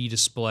 3D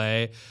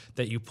display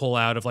that you pull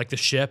out of like the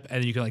ship,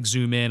 and you can like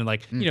zoom in and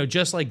like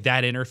just like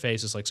that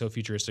interface is like so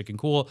futuristic and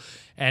cool.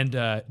 And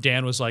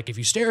Dan was like, if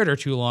you stare at her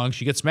too long,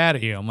 she gets mad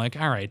at you. I'm like,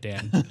 all right,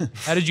 Dan,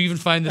 how did you even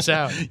find this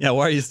out? Yeah,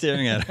 why are you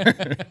staring at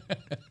her?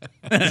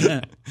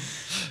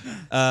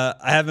 I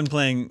have been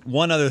playing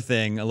one other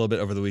thing a little bit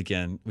over the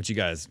weekend, which you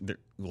guys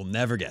will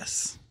never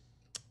guess.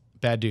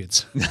 Bad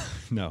Dudes.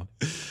 No.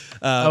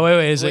 Oh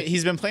wait, is Wait, it?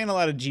 he's been playing a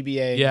lot of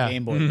GBA Yeah.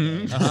 Game Boy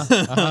games.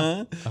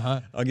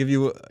 I'll give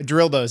you.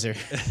 Drill Dozer.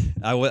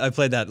 I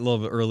played that a little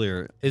bit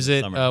earlier. Is this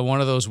it summer.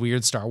 one of those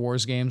weird Star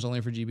Wars games only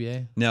for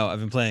GBA? No,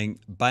 I've been playing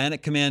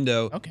Bionic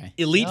Commando Okay.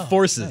 Elite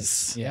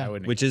Forces. Yeah, I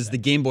wouldn't which is the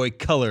Game Boy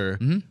Color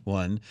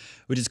one,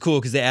 which is cool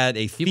because they add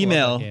a love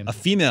that game.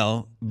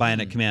 female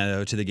Bionic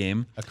Commando to the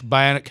game. A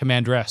Bionic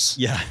Commandress.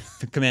 Yeah,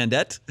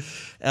 Commandette.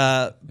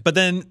 But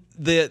then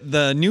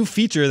the new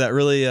feature that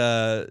really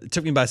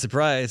took me by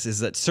surprise is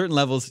that certain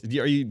levels. Do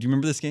you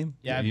remember this game?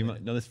 Yeah, I've you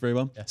played know this very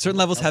well. Certain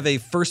levels have a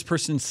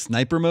first-person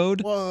sniper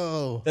mode.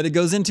 Whoa. That it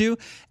goes into,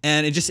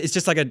 and it's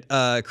just like a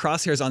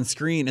crosshairs on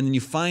screen, and then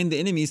you find the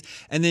enemies,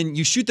 and then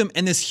you shoot them,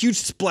 and this huge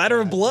splatter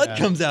of blood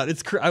comes out.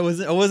 It's I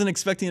wasn't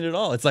expecting it at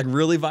all. It's like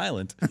really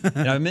violent.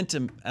 And I meant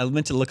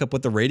to look up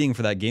what the rating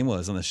for that game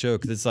was on the show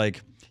because it's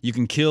like You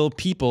can kill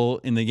people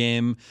in the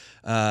game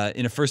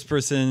in a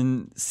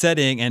first-person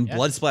setting, and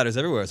blood splatters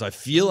everywhere. So I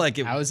feel like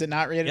it. How is it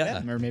not rated Yeah.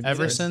 M? Or maybe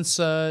Ever it is. since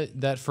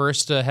that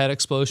first head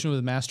explosion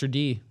with Master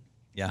D,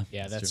 Yeah,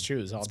 Yeah, that's true.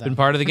 It's all been done.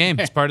 part of the game.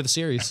 It's part of the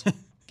series.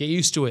 Get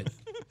used to it.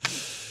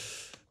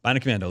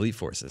 Bionic Commando Elite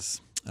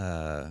Forces.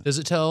 Does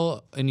it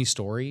tell any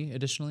story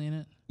additionally in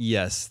it?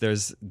 Yes,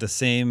 there's the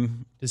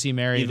same. Does he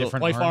marry a Evil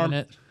different wife arm arm? in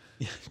it?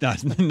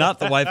 Not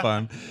the wife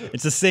arm.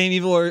 It's the same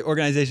evil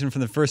organization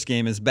from the first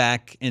game is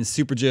back, and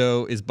Super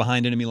Joe is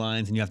behind enemy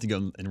lines, and you have to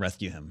go and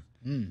rescue him.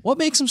 What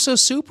makes him so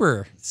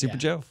super? Super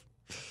Joe.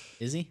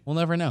 Is he? We'll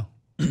never know.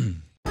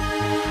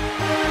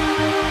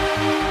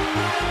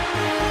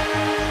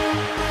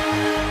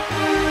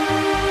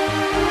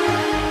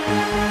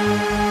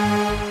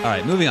 All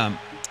right, moving on.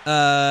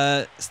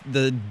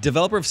 The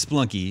developer of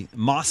Splunky,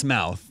 Moss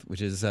Mouth,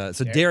 which is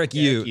Derek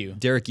Yu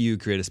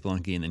created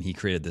Splunky, and then he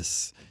created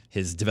this.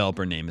 His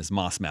developer name is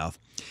Moss Mouth.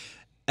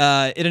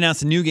 It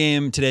announced a new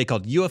game today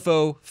called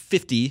UFO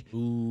 50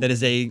 that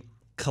is a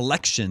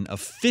collection of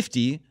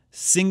 50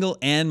 single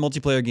and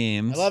multiplayer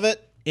games. I love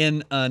it.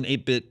 In an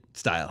 8-bit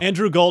style.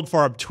 Andrew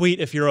Goldfarb, tweet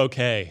if you're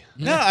okay.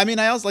 No, I mean,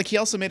 he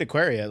also made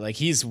Aquaria. Like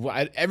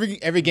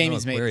every game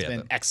he's made has Aquaria, been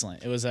but-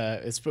 excellent. It was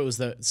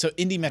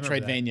indie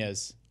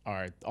Metroidvanias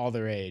are all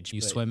the rage.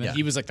 You but swim in?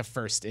 He was like the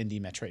first indie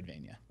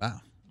Metroidvania. Wow,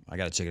 I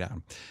gotta check it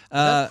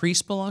out.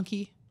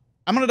 Pre-Spelunky?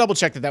 I'm gonna double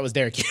check that was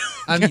Derek Yu.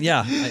 I mean,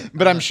 yeah,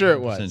 But I'm sure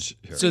it was. 100%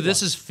 sure. So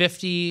this is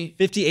 50.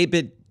 50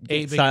 8-bit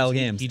 8-bit style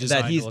games games he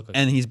designed that to he's look like.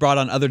 and he's brought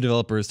on other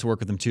developers to work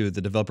with him too.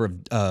 The developer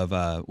of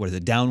what is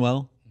it,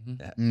 Downwell,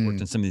 that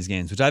worked on some of these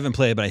games, which I haven't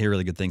played, but I hear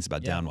really good things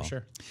about Downwell.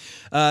 Sure.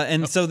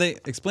 And so they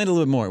explained a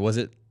little bit more. Was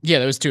it? Yeah,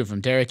 there was two of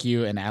them, Derek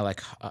Yu and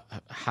Alec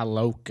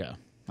Haloka.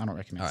 I don't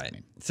recognize All the right.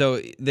 name.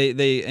 So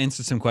they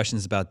answered some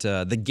questions about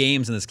the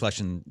games in this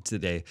collection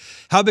today.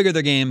 How big are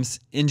their games?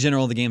 In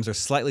general, the games are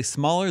slightly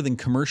smaller than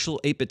commercial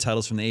 8-bit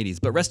titles from the 80s,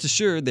 but rest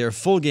assured, they are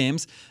full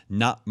games,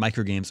 not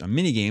micro games or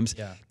mini games.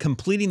 Yeah.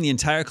 Completing the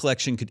entire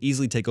collection could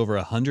easily take over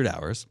 100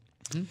 hours.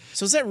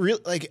 So is that real?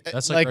 Like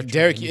That's like retro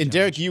Derek gaming and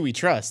Derek Yu, we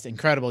trust,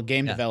 incredible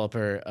game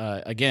developer.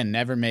 Again,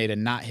 never made a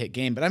not hit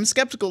game, but I'm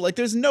skeptical. Like,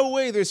 there's no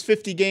way there's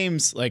 50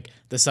 games like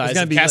the size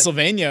gonna of be like-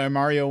 Castlevania or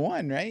Mario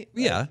 1, right?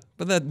 Yeah,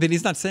 but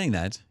he's not saying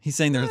that. He's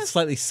saying they're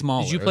slightly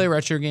smaller. Did you play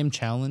Retro Game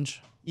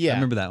Challenge? Yeah, I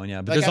remember that one,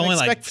 yeah. But Like, there's I'm only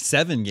like expect-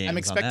 7 games. I'm on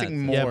expecting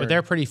that. more. Yeah, but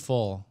they're pretty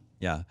full.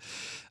 Yeah.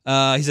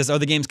 He says, are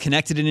the games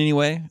connected in any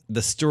way?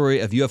 The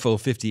story of UFO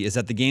 50 is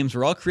that the games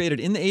were all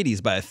created in the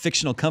 80s by a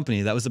fictional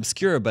company that was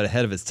obscure but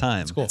ahead of its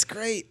time. That's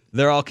great.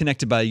 They're all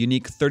connected by a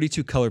unique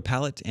 32-color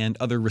palette and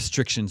other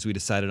restrictions we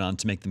decided on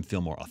to make them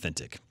feel more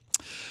authentic.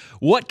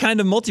 What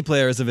kind of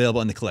multiplayer is available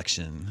in the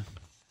collection?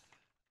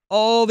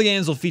 All the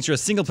games will feature a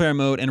single-player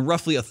mode, and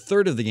roughly a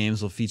third of the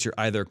games will feature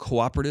either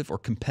cooperative or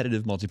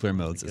competitive multiplayer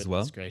modes as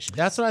well. That's great.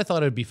 That's what I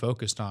thought it'd be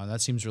focused on. That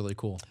seems really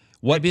cool.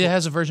 What Maybe it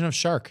has a version of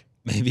Shark.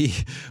 Maybe.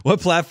 What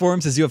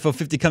platforms is UFO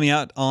 50 coming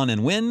out on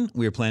and when?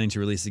 We are planning to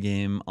release the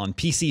game on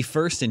PC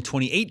first in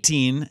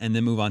 2018 and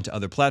then move on to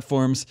other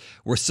platforms.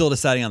 We're still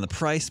deciding on the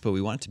price, but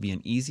we want it to be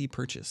an easy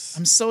purchase.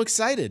 I'm so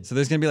excited. So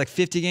there's going to be like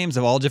 50 games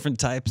of all different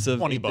types of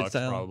 20 8-bit bucks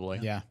style. probably.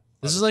 Yeah.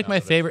 This is like my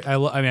favorite. I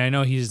mean, I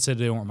know he said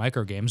they weren't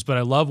micro games, but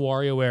I love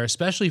WarioWare,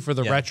 especially for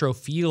the Yeah. retro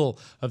feel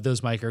of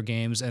those micro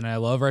games, and I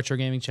love Retro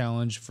Gaming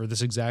Challenge for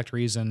this exact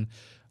reason.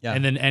 Yeah.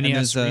 And then And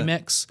NES there's,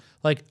 Remix.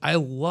 Like, I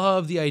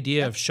love the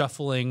idea of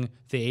shuffling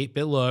the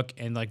 8-bit look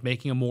and like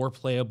making a more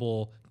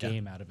playable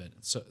game out of it.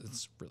 So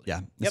it's really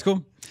Yeah, it's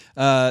cool.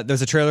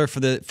 There's a trailer for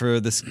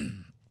this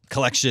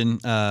collection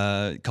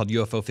called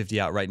UFO 50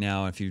 out right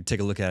now. If you take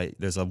a look at it,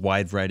 there's a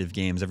wide variety of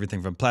games,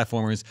 everything from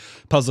platformers,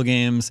 puzzle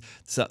games,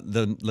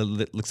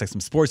 looks like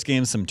some sports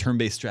games, some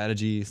turn-based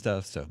strategy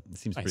stuff. So it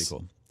seems pretty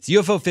cool. It's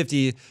UFO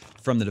 50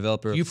 from the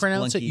developer of You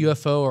pronounce it Splunky.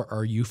 UFO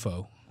or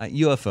UFO?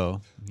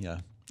 UFO, yeah.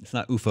 It's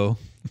not UFO.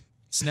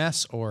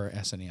 SNES or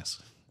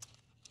SNES?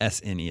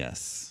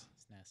 SNES.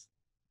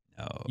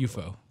 No.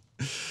 UFO.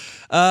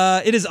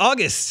 It is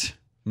August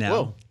now.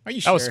 Whoa. Are you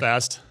That sure? was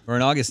fast. We're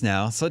in August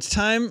now, so it's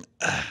time.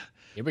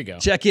 Here we go.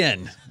 Check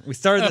in. We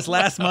started this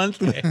last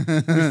month. We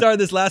started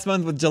this last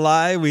month with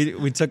July.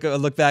 We took a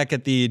look back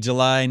at the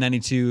July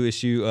 '92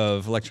 issue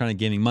of Electronic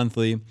Gaming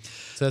Monthly.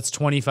 So that's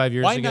 25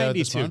 years Why ago.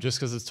 This 92? month? Just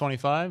because it's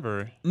 25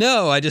 or?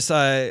 No, I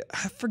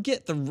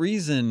forget the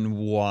reason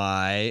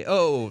why.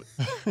 Oh,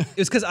 it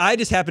was because I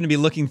just happened to be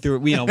looking through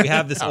it. We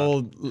have this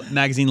old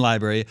magazine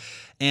library,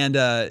 and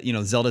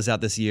Zelda's out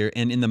this year.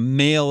 And in the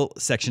mail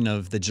section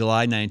of the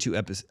July '92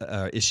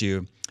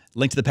 issue,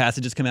 Link to the Past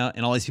had just come out,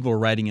 and all these people were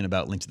writing in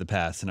about Link to the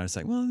Past. And I was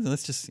like, well,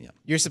 let's just.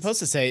 You're supposed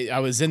to say I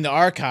was in the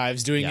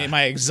archives doing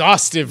my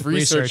exhaustive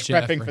research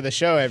yeah, prepping for the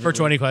show. For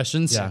 20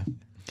 questions. Yeah.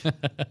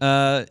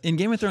 In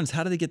Game of Thrones,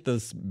 how do they get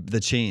the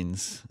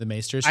chains? The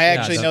Maesters. I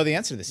actually know the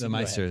answer to this. The Go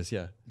ahead. Meisters,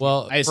 yeah.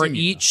 Well, I for assume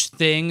you know. each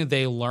thing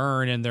they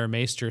learn in their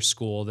Maester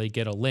school, they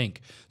get a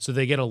link. So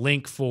they get a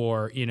link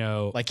for,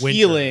 Like winter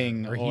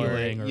healing or or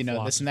healing or this and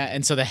philosophy. that.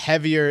 And so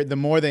the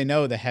more they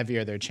know, the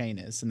heavier their chain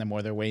is, and the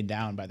more they're weighed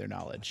down by their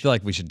knowledge. I feel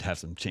like we should have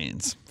some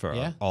chains for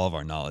Yeah. all of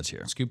our knowledge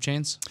here. Scoop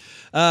chains.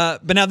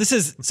 But now this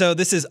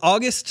is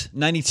August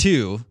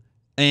 '92,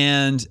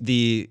 and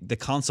the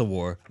console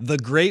war, the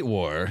Great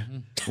War,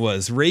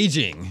 was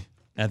raging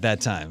at that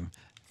time.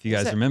 If you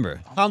guys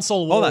remember.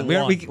 Console War. Hold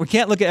on, we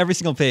can't look at every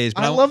single page.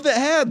 But I love the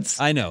ads.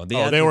 I know. The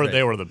ads they are were great.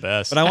 they were the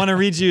best. But I want to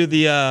read you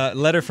the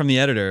letter from the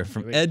editor,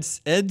 from Ed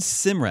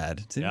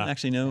Simrad. Does anyone Yeah.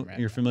 actually know?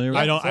 You're familiar with?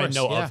 I him? don't. I course,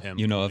 know yeah. of him.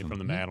 You know of only him. from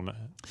the man. I don't know.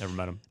 Never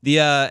met him.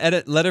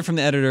 The letter from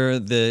the editor,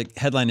 the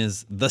headline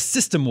is "The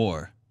System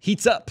War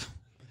Heats Up."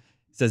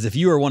 It says, if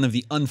you are one of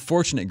the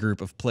unfortunate group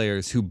of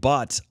players who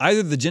bought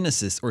either the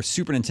Genesis or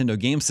Super Nintendo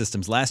game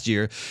systems last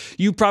year,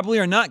 you probably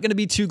are not going to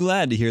be too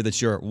glad to hear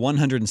that your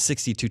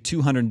 $160 to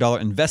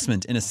 $200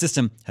 investment in a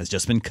system has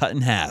just been cut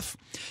in half.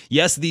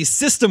 Yes, the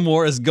System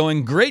War is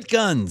going great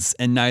guns,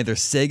 and neither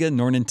Sega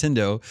nor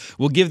Nintendo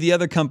will give the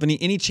other company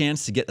any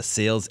chance to get a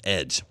sales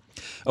edge.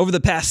 Over the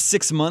past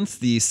 6 months,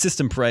 the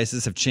system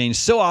prices have changed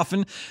so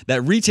often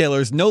that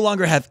retailers no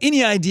longer have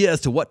any idea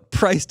as to what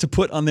price to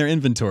put on their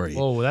inventory.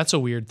 Oh, that's a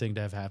weird thing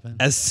to have happen.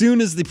 As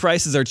soon as the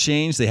prices are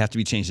changed, they have to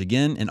be changed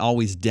again and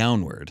always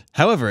downward.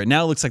 However, it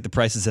now looks like the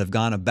prices have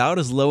gone about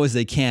as low as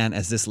they can,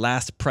 as this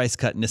last price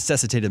cut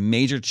necessitated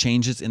major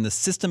changes in the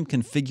system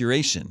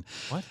configuration.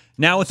 What?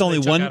 Now with only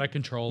took one out a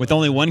controller. with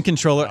only one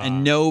controller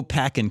and no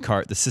pack and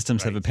cart, the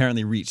systems have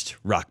apparently reached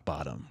rock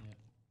bottom.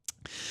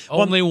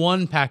 Only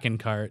one packing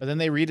cart. But then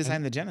they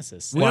redesigned the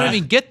Genesis. We don't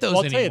even get those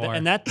Well, I'll tell you, anymore.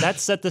 and that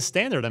set the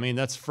standard. I mean,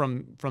 that's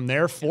from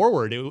there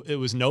forward. It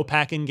was no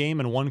packing game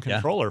and one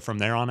controller from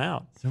there on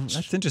out.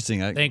 That's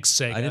interesting. Thanks,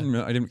 Sega. I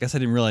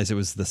didn't realize it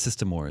was the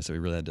System Wars that we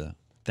really had to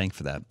thank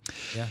for that.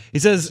 Yeah. He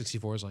says,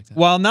 64 is like that.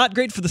 while not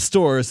great for the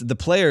stores, the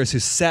players who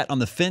sat on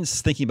the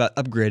fence thinking about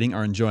upgrading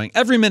are enjoying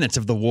every minute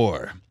of the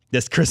war.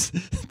 This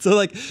so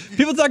like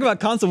people talk about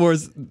console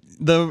wars,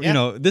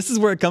 this is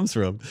where it comes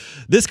from.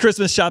 This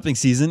Christmas shopping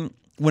season,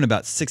 when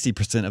about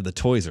 60% of the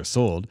toys are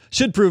sold,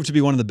 should prove to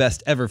be one of the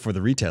best ever for the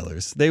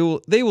retailers. They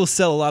will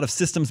sell a lot of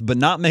systems but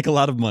not make a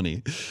lot of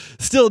money.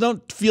 Still,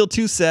 don't feel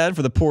too sad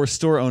for the poor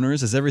store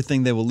owners, as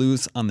everything they will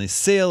lose on the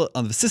sale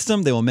of the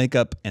system they will make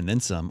up, and then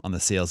some, on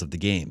the sales of the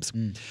games.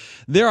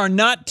 There are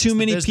not too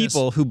many business.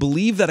 people who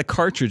believe that a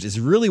cartridge is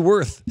really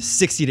worth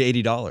 $60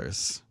 to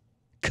 $80.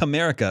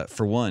 Comerica,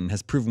 for one,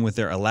 has proven with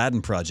their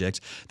Aladdin project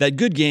that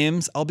good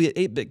games, albeit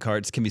 8-bit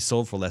carts, can be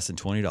sold for less than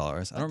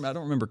 $20. I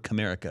don't remember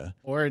Comerica.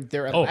 Or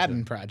their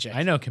Aladdin project.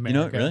 I know Comerica. You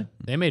know it, really?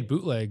 They made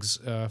bootlegs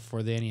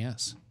for the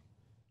NES.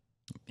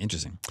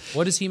 Interesting.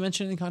 What does he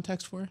mention in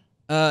context for?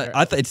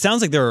 It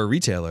sounds like they're a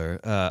retailer,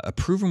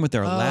 proven with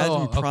their Aladdin okay,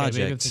 maybe I'm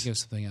project thinking of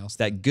something else.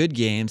 that good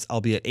games,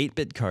 albeit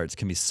 8-bit carts,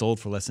 can be sold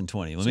for less than $20.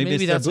 Well, So maybe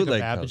it's that's their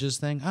like a bootleg Babbage's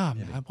thing.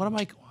 What am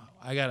I?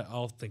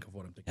 I'll think of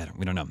what I'm thinking.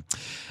 we don't know.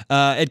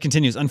 Ed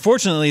continues.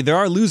 Unfortunately, there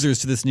are losers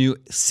to this new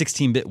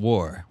 16-bit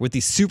war. With the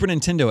Super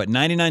Nintendo at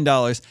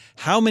 $99,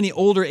 how many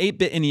older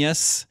 8-bit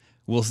NES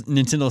will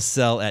Nintendo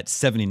sell at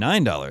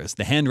 $79?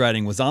 The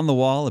handwriting was on the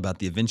wall about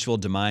the eventual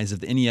demise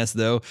of the NES,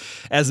 though,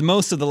 as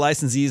most of the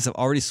licensees have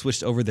already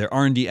switched over their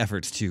R&D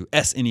efforts to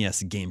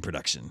SNES game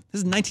production. This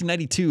is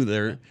 1992.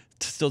 They're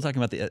still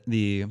talking about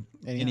the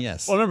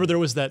NES. Well, remember there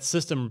was that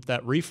system,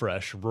 that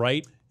refresh,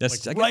 right? I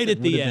Like, guess right it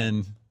at the would have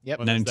end. been Yep.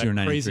 When there was 92 or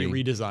that crazy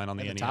 93. redesign on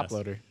the The NES. top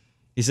loader.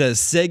 He says,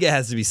 Sega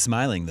has to be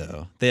smiling,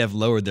 though. They have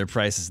lowered their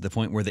prices to the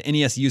point where the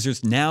NES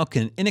users now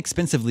can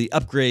inexpensively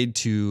upgrade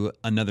to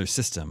another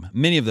system.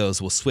 Many of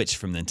those will switch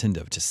from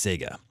Nintendo to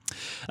Sega.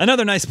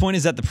 Another nice point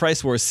is that the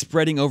price war is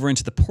spreading over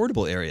into the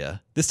portable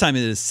area. This time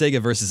it is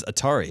Sega versus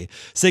Atari.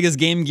 Sega's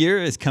Game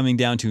Gear is coming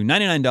down to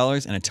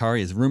 $99, and Atari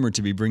is rumored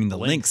to be bringing the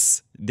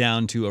Lynx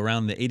down to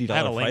around the $80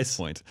 Had a price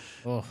Lynx. point.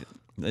 Oh.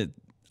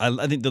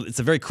 I think it's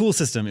a very cool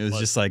system. It was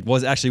just like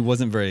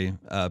wasn't very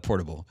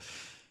portable.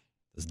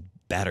 It was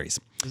batteries.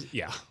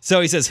 Yeah.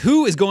 So he says,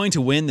 who is going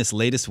to win this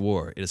latest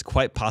war? It is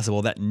quite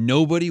possible that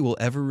nobody will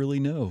ever really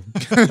know.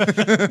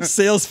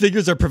 Sales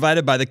figures are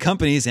provided by the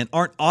companies and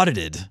aren't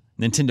audited.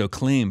 Nintendo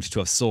claimed to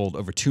have sold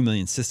over 2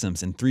 million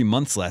systems in 3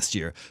 months last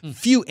year.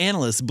 Few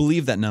analysts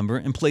believe that number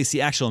and place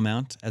the actual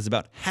amount as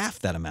about half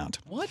that amount.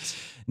 What?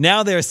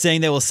 Now they're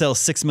saying they will sell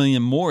 6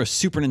 million more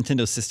Super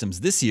Nintendo systems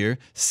this year.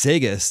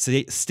 Sega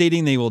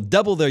stating they will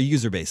double their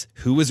user base.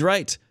 Who was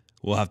right?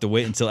 We'll have to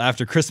wait until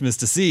after Christmas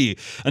to see.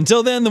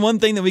 Until then, the one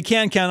thing that we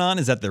can count on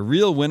is that the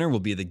real winner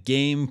will be the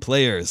game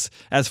players.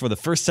 As for the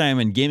first time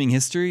in gaming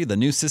history, the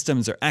new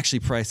systems are actually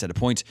priced at a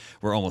point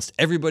where almost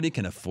everybody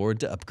can afford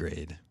to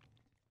upgrade.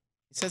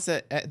 He says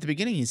that at the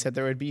beginning he said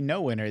there would be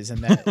no winners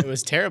and that it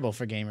was terrible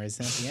for gamers.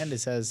 And at the end it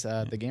says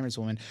the gamers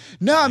will win.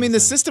 No, I mean the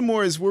system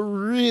wars were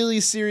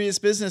really serious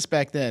business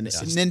back then.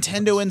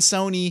 Nintendo and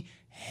Sony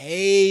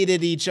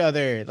hated each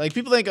other. Like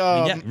people think,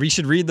 oh, Yeah, we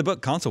should read the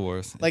book Console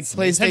Wars. like Nintendo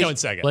PlayStation, and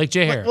Sega. Like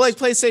Jay Harris. like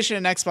PlayStation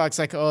and Xbox,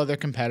 like they're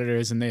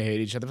competitors and they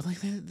hate each other. But like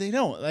they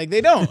don't. Like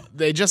they don't.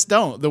 They just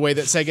don't. The way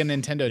that Sega and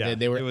Nintendo did,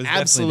 they it were was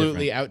definitely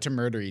absolutely different. out to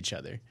murder each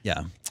other.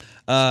 Yeah.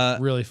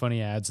 Really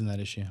funny ads in that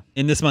issue.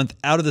 In this month,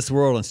 Out of This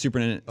World on Super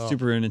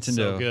Nintendo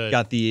so good.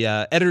 got the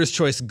Editor's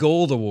Choice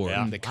Gold Award.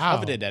 Yeah. The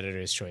coveted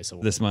Editor's Choice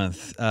Award. This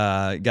month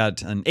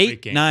got an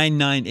Great game.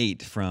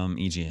 8998 from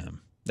EGM.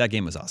 That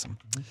game was awesome.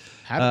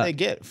 How did they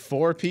get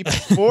 4 people,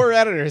 4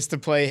 editors to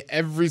play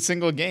every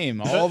single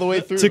game all the way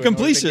through To in order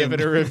completion. give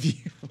it a review?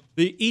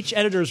 Each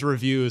editor's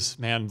reviews,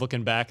 man,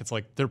 looking back, it's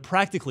like they're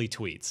practically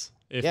tweets.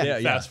 If Yeah. you Yeah,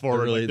 fast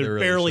forward, they're like, they're really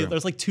barely, true.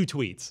 there's like 2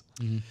 tweets.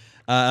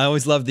 I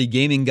always love the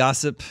gaming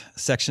gossip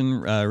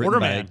section written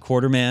by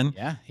Quarterman.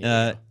 Yeah,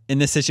 here we go. In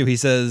this issue, he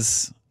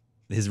says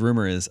his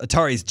rumor is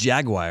Atari's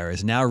Jaguar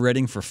is now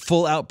ready for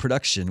full-out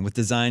production with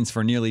designs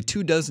for nearly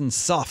 24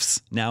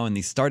 softs now in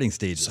the starting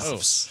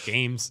stages.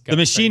 Games. The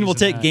machine will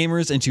take that.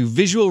 gamers into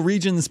visual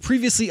regions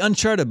previously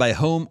uncharted by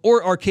home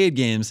or arcade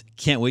games.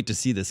 Can't wait to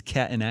see this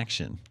cat in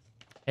action.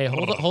 Hey,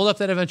 hold up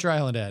that Adventure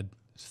Island ad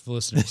for the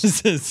listeners.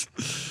 This is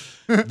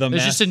the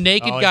There's just a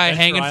naked Oh, guy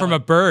Adventure hanging from a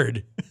Island.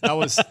 bird. That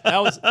was.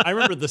 I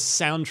remember the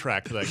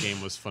soundtrack to that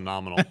game was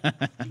phenomenal. Is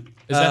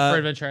that for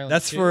Adventure Island?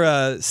 That's 2?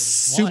 for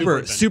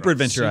Super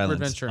Adventure Super Island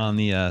Adventure on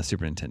the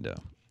Super Nintendo.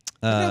 Look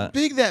how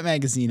big that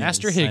magazine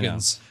Master is.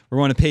 Higgins. We're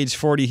on to page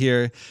 40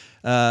 here.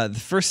 The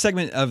first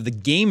segment of the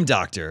Game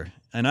Doctor,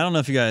 and I don't know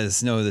if you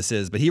guys know who this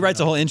is, but he writes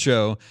a whole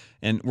intro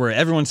and where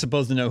everyone's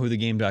supposed to know who the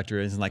Game Doctor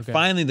is, and like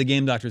finally the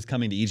Game Doctor is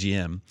coming to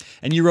EGM.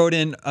 And you wrote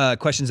in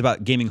questions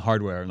about gaming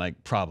hardware and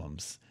like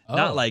problems,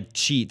 not like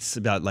cheats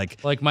about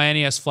like Like my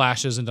NES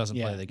flashes and doesn't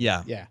play the game.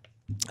 yeah.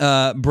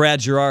 Yeah. Brad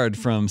Gerard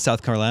from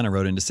South Carolina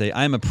wrote in to say,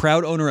 I am a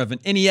proud owner of an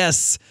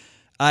NES.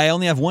 I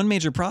only have one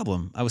major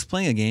problem. I was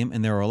playing a game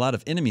and there were a lot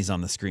of enemies on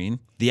the screen.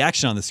 The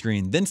action on the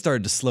screen then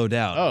started to slow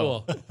down.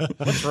 Oh, Cool.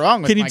 what's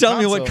wrong with Can you my tell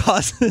me what console?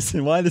 caused this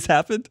and why this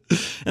happened?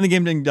 And the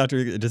game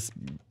doctor just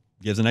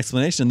gives an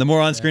explanation. The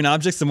more on-screen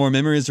objects, the more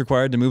memory is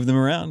required to move them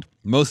around.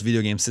 Most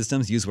video game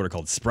systems use what are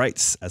called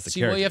sprites as the See,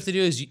 characters. what you have to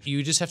do is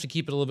you just have to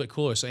keep it a little bit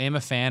cooler. So aim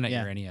a fan at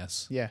Yeah. your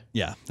NES. Yeah,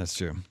 Yeah, that's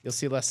true. you'll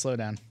see less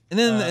slowdown. And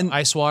then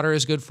Ice water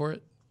is good for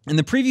it. in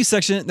the preview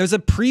section, there's a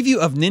preview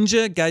of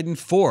Ninja Gaiden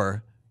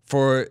 4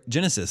 for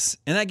Genesis,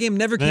 and that game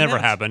never That came never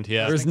out. happened.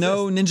 Yeah. There's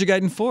no Ninja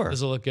Gaiden 4.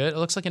 Does it look good? It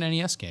looks like an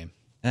NES game.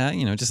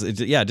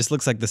 It just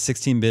looks like the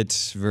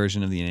 16-bit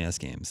version of the NES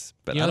games.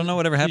 But You I don't know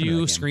whatever happened to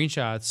You that game.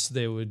 screenshots,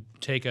 they would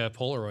take a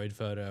Polaroid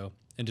photo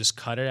and just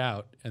cut it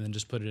out and then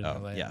just put it in their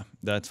layout. Yeah,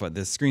 that's what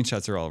the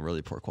screenshots are all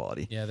really poor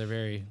quality. Yeah, they're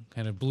very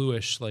kind of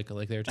bluish, like they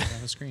were taken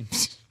on the screen.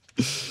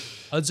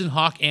 Hudson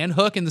Hawk and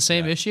Hook in the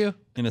same issue?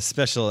 In a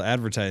special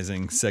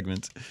advertising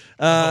segment.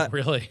 Oh,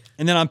 really?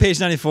 And then on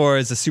page 94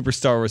 is a Super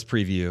Star Wars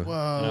preview.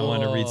 And I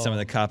want to read some of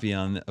the copy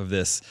of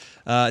this.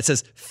 It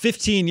says,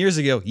 15 years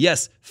ago,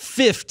 yes,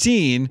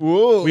 15,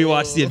 we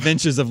watched the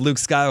adventures of Luke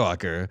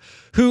Skywalker,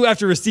 who,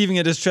 after receiving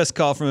a distress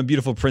call from a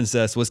beautiful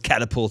princess, was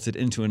catapulted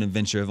into an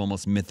adventure of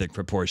almost mythic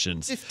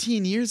proportions.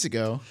 15 years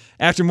ago.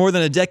 After more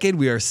than a decade,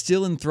 we are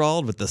still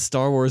enthralled with the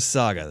Star Wars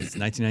saga. That's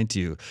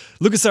 1992.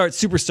 LucasArts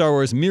Super Star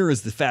Wars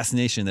mirrors the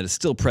fascination that is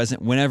still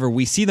present whenever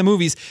we see the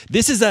movies.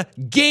 This is a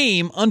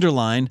game,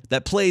 underlined,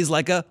 that plays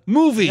like a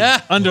movie,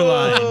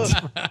 underlined.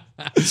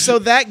 So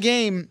that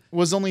game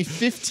was only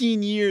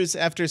 15 years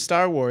after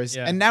Star Wars,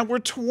 Yeah. and now we're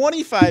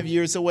 25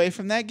 years away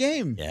from that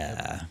game.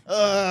 Yeah.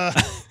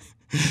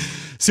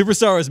 Super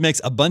Star Wars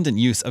makes abundant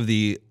use of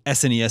the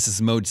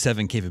SNES's Mode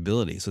 7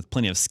 capabilities with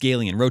plenty of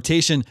scaling and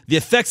rotation, the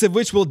effects of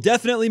which will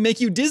definitely make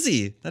you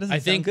dizzy. That doesn't I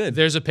sound think good.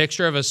 there's a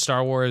picture of a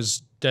Star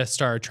Wars Death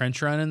Star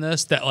trench run in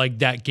this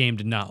that game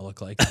did not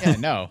look like. Yeah,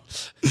 no.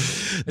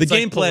 The It's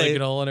like gameplay,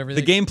 polygonal and the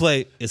everything.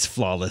 gameplay is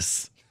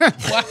flawless.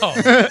 Wow.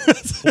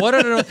 What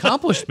an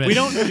accomplishment. We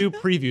don't do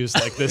previews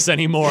like this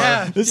anymore.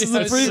 This is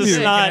a It's preview. just-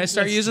 Can I Not-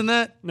 start using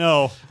that?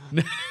 No.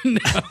 No.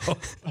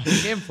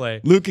 Gameplay.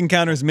 Luke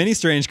encounters many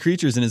strange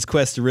creatures in his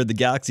quest to rid the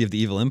galaxy of the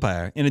evil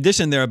empire. In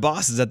addition, there are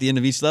bosses at the end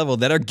of each level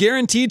that are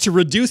guaranteed to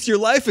reduce your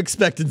life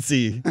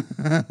expectancy.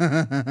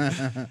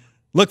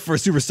 Look for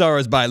Super Star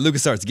Wars by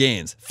LucasArts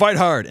Games. Fight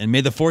hard and may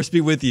the force be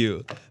with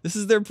you. This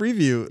is their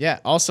preview. Yeah,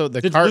 also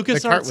the Did cart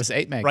LucasArts was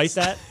 8 megs. write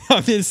that?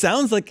 I mean, it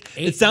sounds like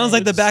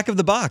the back of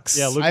the box.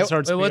 Yeah,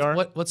 LucasArts Wait,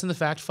 VR. what's in the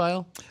fact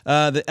file?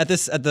 At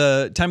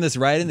the time of this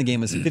writing, the game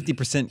was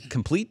 50%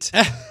 complete.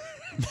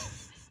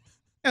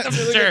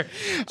 Sure.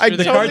 I The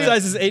totally, card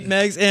size is 8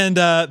 megs, and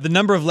the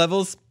number of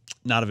levels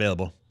not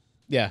available.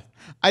 yeah.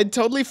 I'd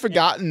totally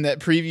forgotten that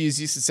previews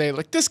used to say,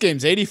 like, this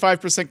game's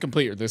 85%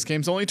 complete, or this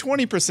game's only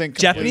 20% complete.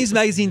 Japanese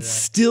magazines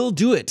still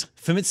do it.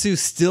 Famitsu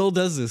still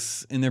does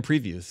this in their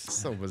previews.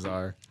 So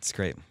bizarre. It's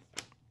great.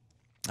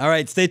 All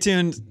right, stay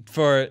tuned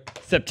for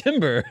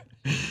September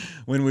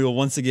when we will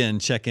once again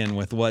check in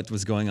with what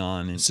was going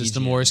on in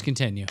System EGM wars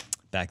continue.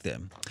 back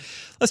then.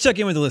 Let's check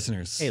in with the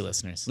listeners. Hey,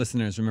 listeners.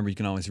 Listeners, remember you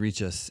can always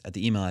reach us at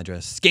the email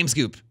address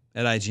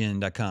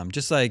gamescoop@ign.com,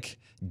 just like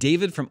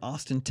David from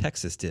Austin,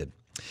 Texas did.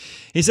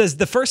 He says,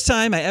 the first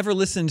time I ever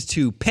listened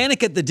to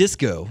Panic at the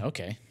Disco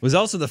was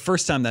also the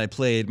first time that I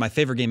played my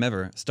favorite game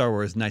ever, Star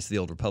Wars Knights of the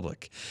Old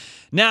Republic.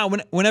 Now,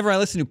 whenever I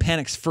listen to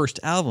Panic's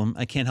first album,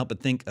 I can't help but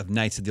think of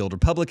Knights of the Old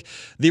Republic.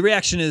 The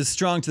reaction is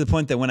strong to the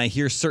point that when I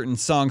hear certain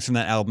songs from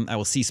that album, I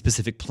will see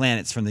specific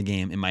planets from the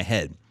game in my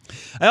head.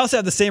 I also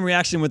have the same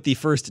reaction with the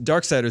first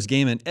Darksiders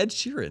game and Ed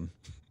Sheeran.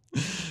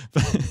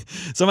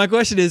 So my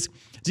question is,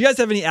 do you guys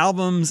have any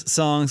albums,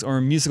 songs, or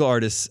musical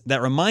artists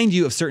that remind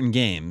you of certain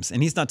games?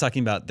 And he's not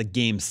talking about the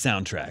game's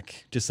soundtrack,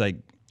 just like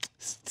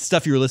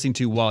stuff you were listening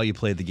to while you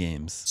played the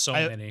games. So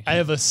many. I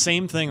have the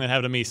same thing that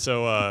happened to me.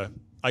 So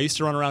I used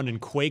to run around in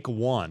Quake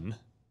 1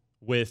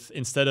 with,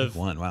 instead of...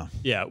 One, wow.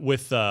 Yeah,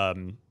 with,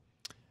 what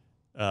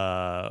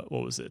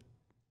was it?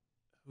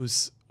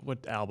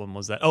 What album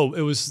was that? Oh,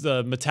 it was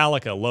the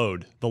Metallica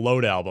Load, the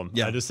Load album.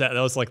 Yeah. That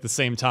was like the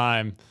same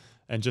time,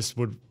 and just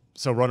would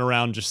run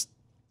around just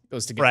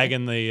Goes together.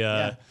 bragging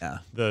the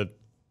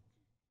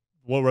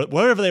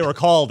whatever they were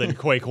called in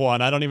Quake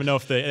 1. I don't even know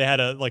if they had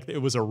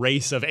it was a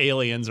race of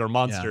aliens or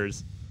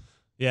monsters.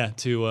 Yeah,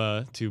 to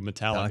Metallica.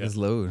 Metallica's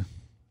Load.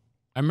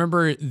 I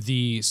remember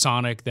the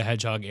Sonic the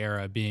Hedgehog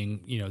era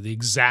being, the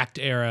exact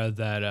era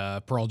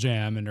that Pearl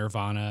Jam and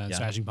Nirvana and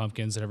Smashing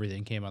Pumpkins and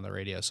everything came on the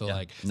radio. So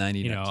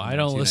 90, I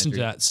don't listen to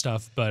that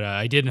stuff, but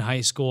I did in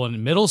high school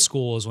and middle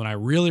school is when I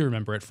really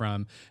remember it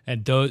from.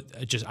 And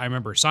I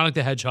remember Sonic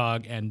the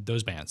Hedgehog and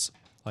those bands.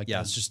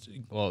 That's just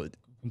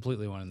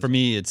completely one of them. For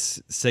me, it's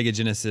Sega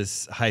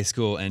Genesis, high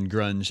school, and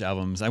grunge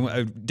albums.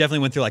 I definitely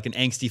went through like an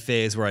angsty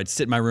phase where I'd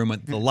sit in my room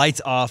with the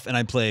lights off and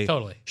I'd play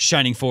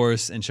Shining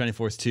Force and Shining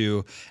Force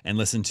 2 and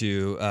listen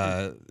to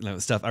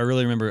stuff. I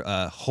really remember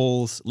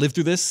Holes, Live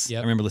Through This. Yep.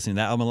 I remember listening to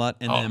that album a lot.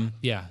 And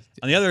then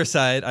on the other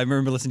side, I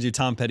remember listening to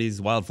Tom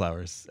Petty's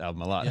Wildflowers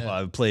album a lot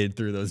while I played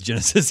through those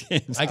Genesis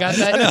games. I got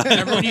that.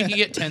 Remember when you could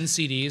get 10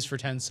 CDs for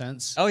 10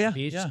 cents? Oh, yeah.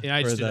 Each? And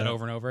I just do that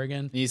over and over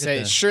again. You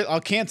say, sure,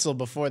 I'll cancel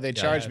before they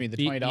charge me the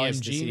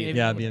 $20 to see.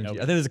 Yeah, BMG. I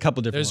think there's a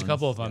couple different There's a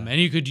couple of them,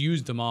 and you could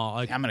use them all.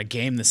 I'm going to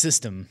game the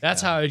system.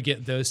 That's how I'd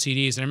get those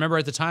CDs. And I remember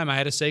at the time I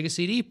had a Sega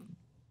CD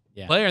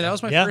player. That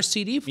was my first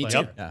CD player. Me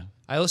too. Yeah.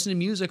 I listened to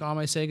music on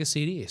my Sega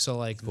CD.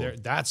 So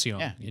that's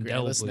I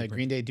listened to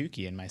Green Day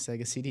Dookie in my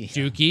Sega CD.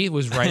 Dookie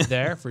was right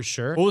there for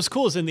sure. What was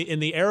cool is in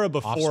the era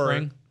before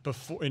Offspring.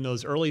 In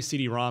those early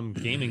CD-ROM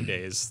gaming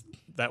days,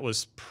 that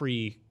was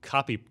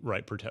copy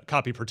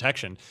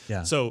protection.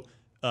 Yeah. So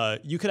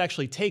you could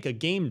actually take a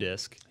game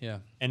disc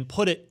and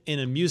put it in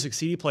a music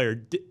CD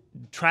player.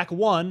 Track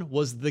 1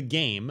 was the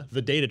game,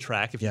 the data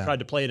track. If you tried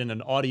to play it in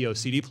an audio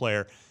CD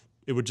player,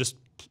 it would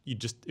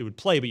it would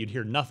play, but you'd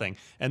hear nothing.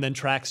 And then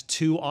tracks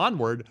 2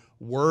 onward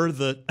were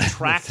the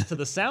tracks to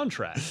the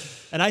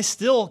soundtrack. And I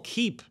still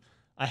keep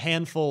a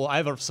handful. I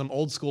have some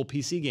old school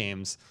PC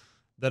games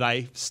that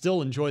I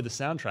still enjoy the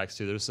soundtracks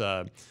to.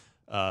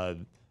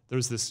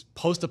 There's this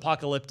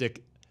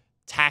post-apocalyptic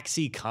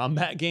taxi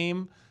combat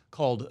game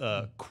called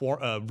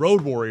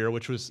Road Warrior,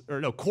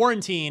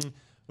 Quarantine,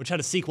 which had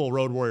a sequel,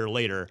 Road Warrior,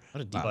 later.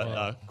 What a deep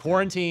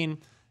Quarantine,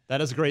 that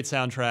has a great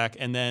soundtrack.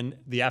 And then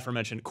the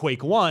aforementioned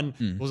Quake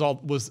 1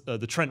 was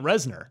the Trent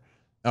Reznor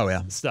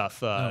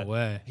stuff. No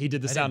way. He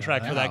did the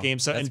soundtrack for that game.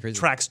 So That's and crazy.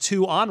 tracks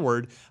 2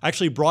 onward, I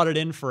actually brought it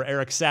in for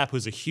Eric Sapp,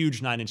 who's a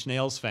huge Nine Inch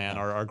Nails fan,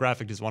 one of our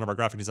graphic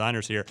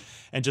designers here,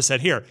 and just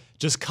said, here,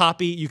 just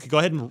copy. You could go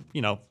ahead and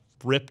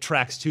rip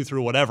tracks 2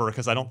 through whatever,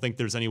 because I don't think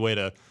there's any way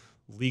to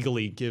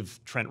legally give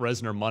Trent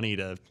Reznor money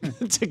to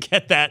to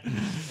get that.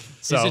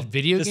 So is it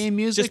video game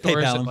music or is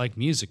PayPal it him. like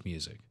music?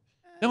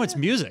 No, it's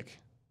music.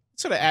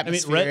 Sort of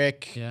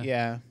atmospheric. Yeah.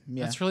 Yeah.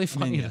 That's really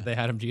funny that they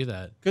had him do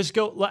that. Because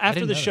go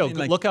after the know show,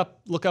 that. look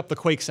up the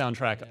Quake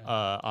soundtrack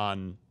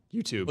on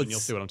YouTube, and you'll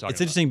see what I'm talking It's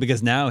about. interesting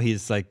because now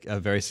he's like a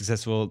very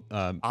successful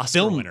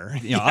Oscar winner.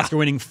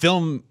 Oscar-winning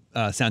film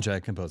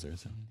soundtrack composer.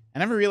 So. I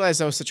never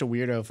realized I was such a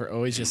weirdo for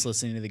always just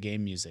listening to the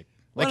game music.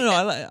 Like, no,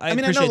 I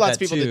mean, I know lots of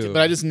people that do,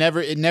 but I just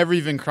it never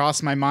even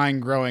crossed my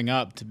mind growing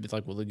up to be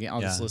like, well,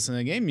 I'll just listen to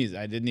the game music.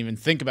 I didn't even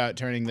think about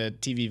turning the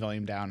TV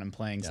volume down and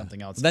playing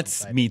something else.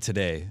 That's me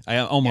today. I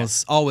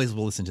almost always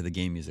will listen to the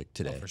game music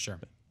today. For sure.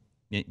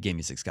 Game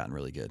music's gotten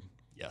really good.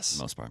 Yes. For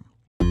the most part.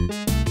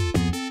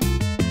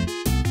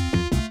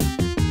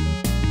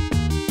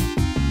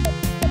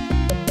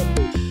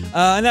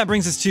 And that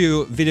brings us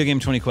to Video Game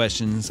 20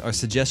 Questions. Our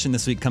suggestion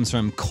this week comes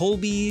from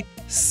Colby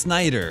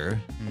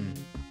Snyder.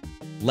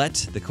 Let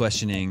the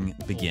questioning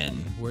begin.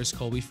 Where's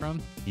Colby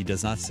from? He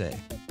does not say.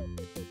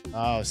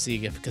 Oh, see,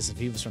 because if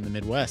he was from the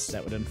Midwest,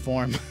 that would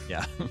inform.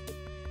 Yeah.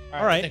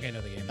 All right. I think I know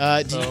the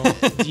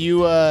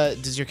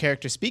game. Does your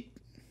character speak?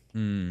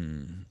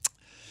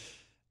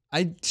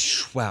 I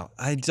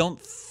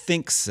don't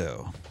think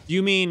so. Do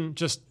you mean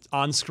just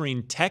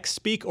on-screen text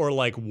speak, or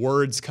like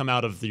words come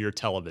out of your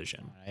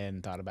television? I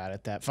hadn't thought about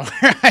it that far.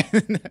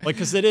 Like,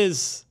 because it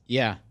is.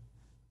 Yeah.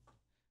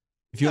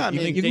 If you,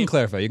 you can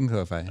clarify. You can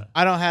clarify.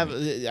 I don't have.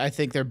 I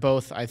think they're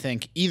both. I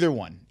think either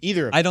one.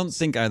 Either. I don't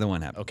think either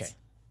one happens. Okay.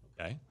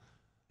 Okay.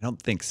 I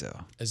don't think so.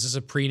 Is this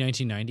a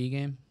pre-1990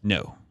 game?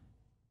 No.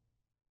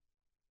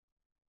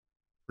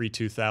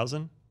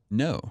 Pre-2000?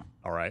 No.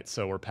 All right,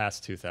 so we're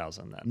past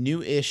 2000 then.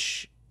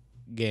 New-ish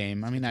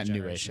game. I mean, not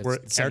newish. Where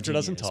It's character 17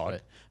 doesn't years, talk.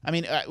 but- I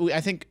mean,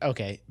 I think,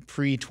 okay,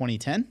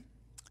 pre-2010?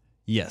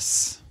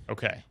 Yes.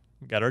 Okay,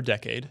 we got our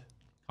decade.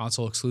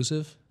 Console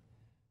exclusive?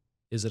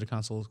 Is it a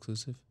console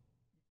exclusive?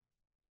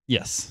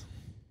 Yes.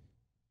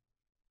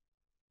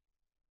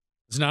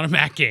 It's not a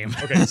Mac game.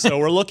 Okay, so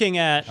we're looking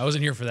at I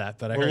wasn't here for that,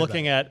 but I we're heard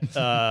looking about it.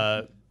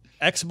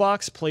 at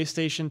Xbox,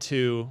 PlayStation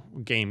 2,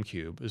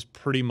 GameCube is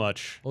pretty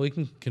much. Well, we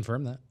can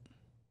confirm that.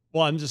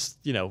 Well, I'm just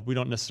we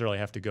don't necessarily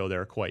have to go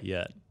there quite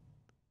yet.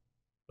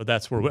 But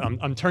that's where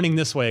I'm turning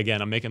this way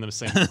again. I'm making the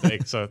same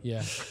mistake. So Yeah.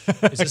 Is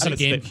this a gotta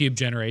stay- GameCube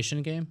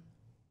generation game?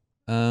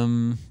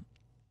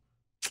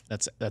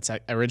 That's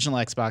original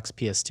Xbox,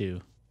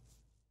 PS2.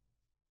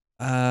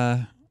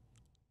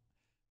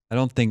 I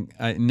don't think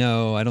I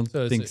don't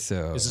think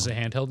so. Is this a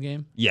handheld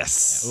game?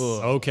 Yes.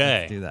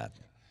 okay. Let's do that.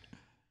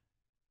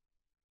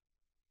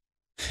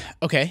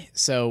 Okay,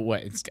 so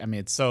what?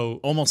 It's So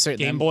almost certain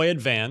Game Boy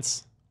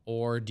Advance.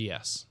 Or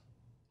DS?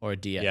 or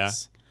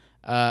DS.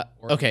 Yeah.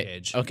 Or Okay.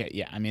 Engage? Okay.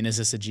 Yeah. I mean, is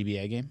this a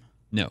GBA game?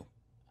 No.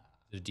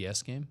 Is it a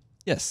DS game?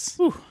 Yes.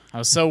 I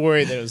was so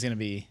worried that it was gonna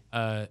be.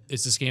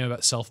 Is this game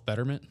about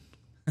self-betterment?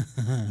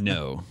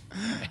 No.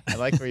 I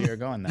like where you were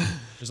going though.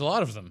 There's a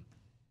lot of them.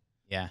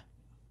 Yeah.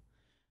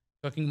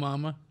 Cooking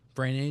Mama,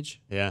 Brain Age.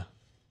 Yeah.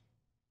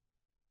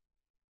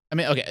 I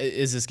mean, okay.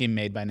 Is this game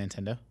made by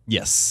Nintendo?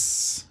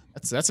 Yes.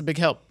 That's a big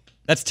help.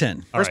 That's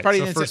 10. All right, so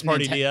Ninte- first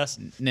party Ninte- DS.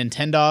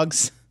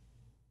 Nintendogs.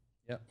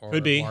 Yeah, or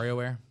Could be.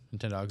 WarioWare.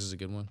 Nintendogs is a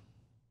good one.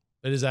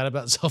 But is that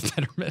about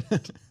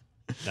self-betterment?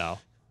 No.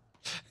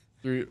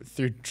 through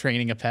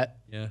training a pet.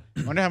 Yeah.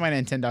 I wonder how my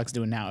Nintendogs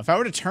doing now. If I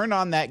were to turn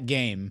on that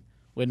game,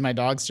 would my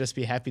dogs just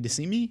be happy to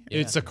see me?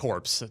 It's a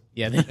corpse.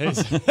 Yeah. They,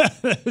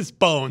 It's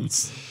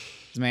bones.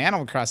 my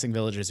Animal Crossing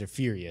villagers are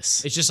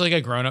furious. It's just like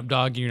a grown-up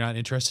dog and you're not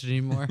interested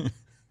anymore.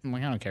 I'm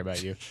like, I don't care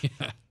about you.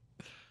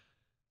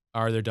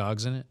 Are there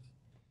dogs in it?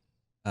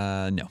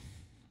 No.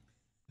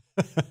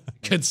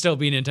 Could still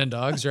be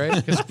Nintendogs,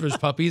 right? Because there's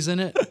puppies in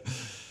it.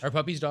 Are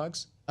puppies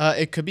dogs?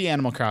 It could be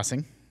Animal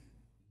Crossing.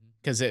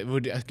 Because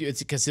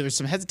because there's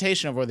some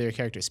hesitation of whether your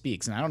character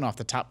speaks, and I don't know off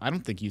the top. I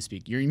don't think you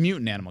speak. You're mute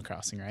in Animal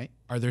Crossing, right?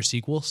 Are there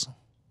sequels?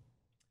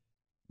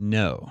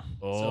 No.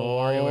 So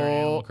WarioWare and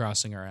Animal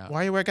Crossing are out.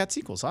 WarioWare got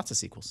sequels. Lots of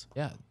sequels.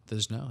 Yeah,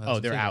 there's no. Oh,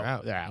 they're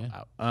out. They're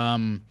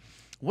out.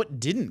 What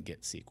didn't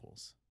get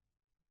sequels?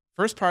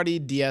 First party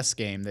DS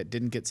game that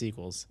didn't get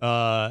sequels.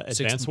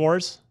 Advance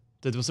Wars.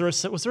 Was there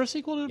a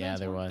sequel to Advance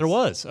Yeah, there Wars? was. There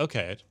was.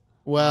 Okay.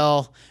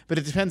 Well, but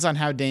it depends on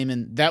how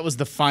Damon. That was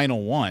the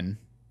final one.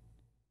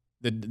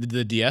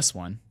 The DS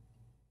one.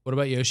 What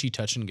about Yoshi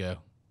Touch and Go?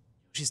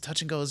 Yoshi's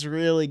Touch and Go is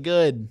really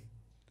good.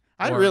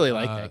 I Or, really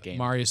like that game.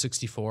 Mario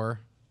 64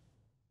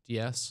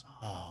 DS.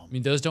 Oh, I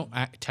mean, those don't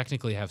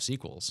technically have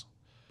sequels.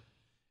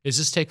 Does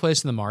this take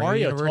place in the Mario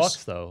Mario universe?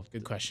 talks though.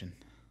 good question.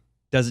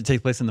 Does it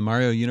take place in the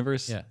Mario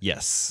universe? Yeah.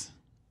 Yes.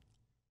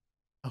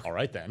 All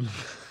right then.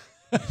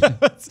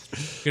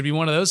 Could be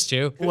one of those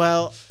two.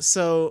 Well,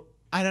 so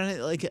I don't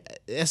know, like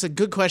it's a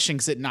good question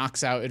because it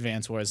knocks out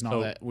Advance Wars and all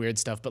So- that weird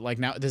stuff. But like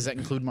now, does that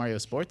include Mario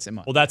Sports?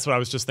 Well, that's what I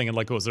was just thinking.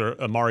 Like, was there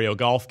a Mario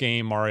golf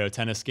game, Mario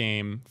tennis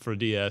game for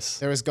DS?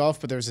 There was golf,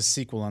 but there was a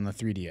sequel on the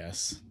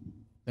 3DS.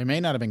 There may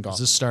not have been golf. Is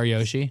this Star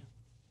Yoshi?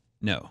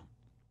 No.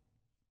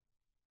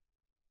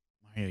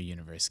 Mario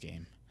Universe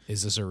game.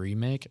 Is this a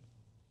remake?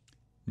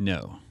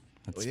 No.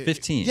 That's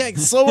 15. Yeah,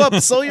 slow up,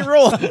 slow your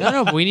roll.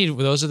 No, but we need.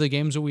 Those are the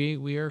games that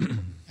we are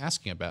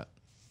asking about.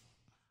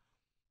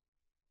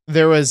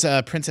 There was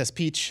Princess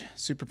Peach,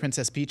 Super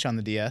Princess Peach on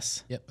the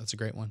DS. Yep, that's a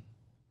great one.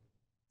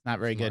 Not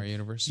very good. Mario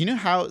Universe. You know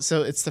how?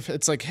 So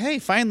it's like, hey,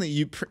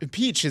 finally,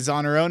 Peach is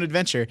on her own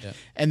adventure, Yeah.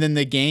 and then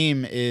the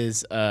game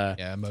is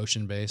Yeah,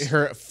 emotion based.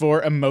 her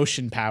for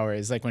emotion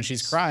powers. Like when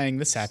she's crying,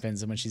 this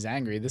happens, and when she's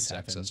angry, this Sexist.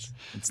 happens.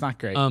 It's not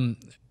great.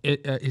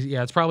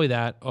 Yeah, it's probably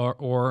that,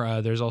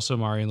 or there's also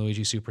Mario and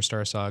Luigi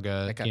Superstar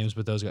Saga That got- games,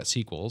 but those got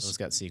sequels. Those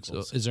got So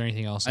sequels. is there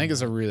anything else? I think in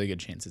there's a there? really good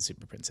chance it's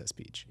Super Princess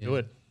Peach. Do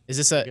it. Is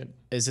this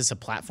a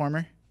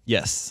platformer?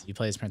 Yes. You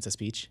play as Princess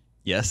Peach?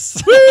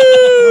 Yes.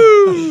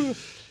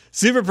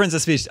 Super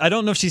Princess Peach. I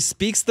don't know if she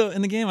speaks though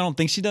in the game. I don't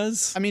think she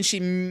does. I mean, she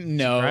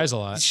cries a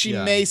lot. She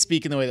Yeah. may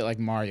speak in the way that like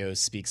Mario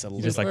speaks a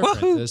little. Just like Or wahoo,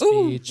 Princess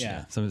ooh. Peach.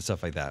 Yeah. Some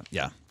stuff like that.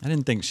 Yeah. I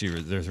didn't think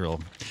there's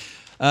real.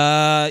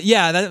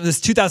 Yeah, that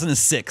was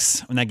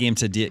 2006 when that game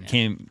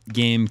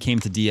came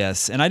to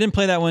DS, and I didn't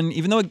play that one,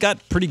 even though it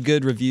got pretty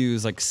good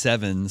reviews, like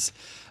 7s.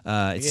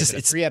 It's just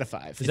it's 3 out of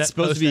 5. Is that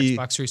supposed to post be-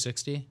 Xbox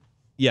 360?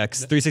 yeah,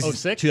 'cause 360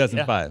 06?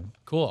 2005.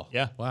 Cool.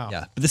 Yeah. Wow.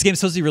 Yeah, but this game's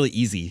supposed to be really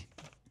easy.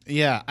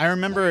 Yeah, I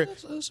remember.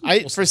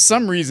 For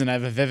some reason, I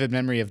have a vivid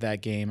memory of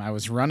that game. I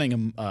was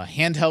running a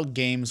handheld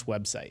games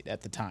website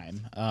at the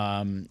time,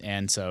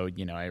 and so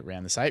I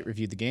ran the site,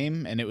 reviewed the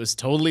game, and it was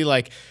totally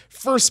like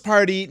first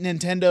party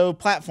Nintendo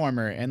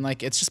platformer, and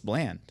like it's just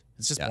bland.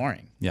 It's just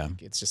boring. Yeah.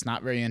 Like, it's just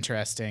not very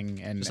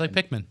interesting, and It's like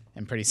Pikmin.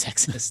 and pretty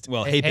sexist.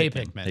 Well, Hey, hey,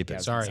 Pikmin. Hey,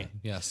 Pikmin. Sorry.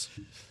 Yes.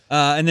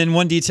 And then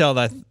one detail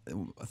that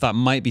I thought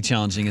might be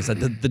challenging is that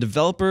the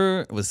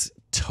developer was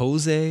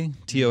Tose,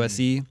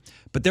 Tose,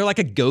 but they're like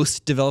a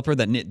ghost developer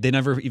that they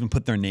never even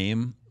put their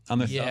name on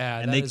their stuff. Yeah,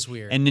 And that is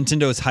weird. And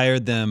Nintendo has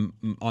hired them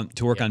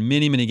to work on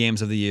many, many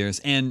games over the years.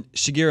 And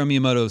Shigeru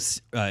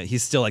Miyamoto's,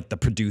 he's still like the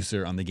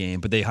producer on the game,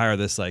 but they hire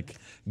this like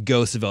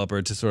ghost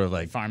developer to sort of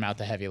like Farm out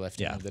the heavy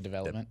lifting of the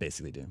development.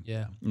 basically do.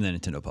 Yeah. And then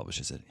Nintendo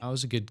publishes it. That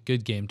was a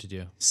good game to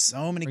do.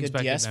 So many Brings good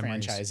back good DS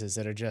memories. franchises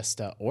that are just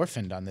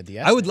orphaned on the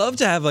DS. I would love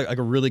to have like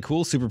a really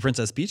cool Super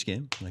Princess Peach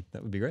game. Like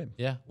that would be great.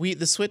 Yeah.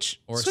 The Switch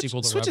Or a Switch,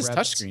 sequel to Switch is Rugrats.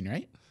 touchscreen,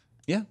 right?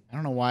 Yeah. I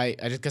don't know why.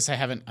 I just guess I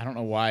haven't. I don't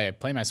know why I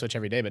play my Switch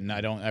every day, but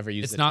I don't ever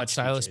use. It's the not touch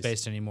stylus features.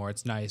 based anymore.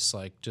 It's nice,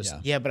 like just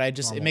Yeah, but it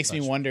normal makes me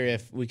touch. wonder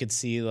if we could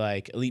see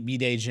like Elite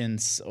Beat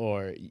Agents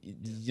or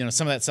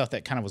some of that stuff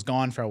that kind of was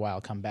gone for a while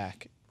come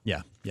back.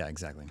 Yeah. Yeah,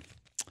 exactly.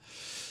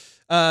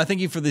 Thank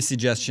you for the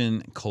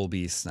suggestion,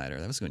 Colby Snyder.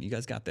 That was good. You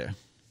guys got there.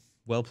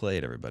 Well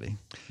played, everybody.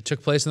 It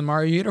took place in the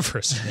Mario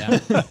universe.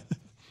 Yeah.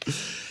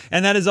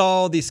 And that is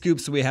all the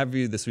scoops we have for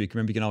you this week.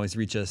 Remember, you can always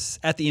reach us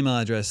at the email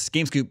address,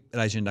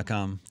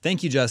 gamescoop@ign.com.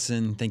 Thank you,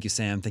 Justin. Thank you,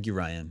 Sam. Thank you,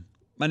 Ryan.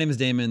 My name is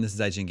Damon. This is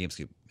IGN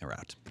Gamescoop, and we're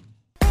out.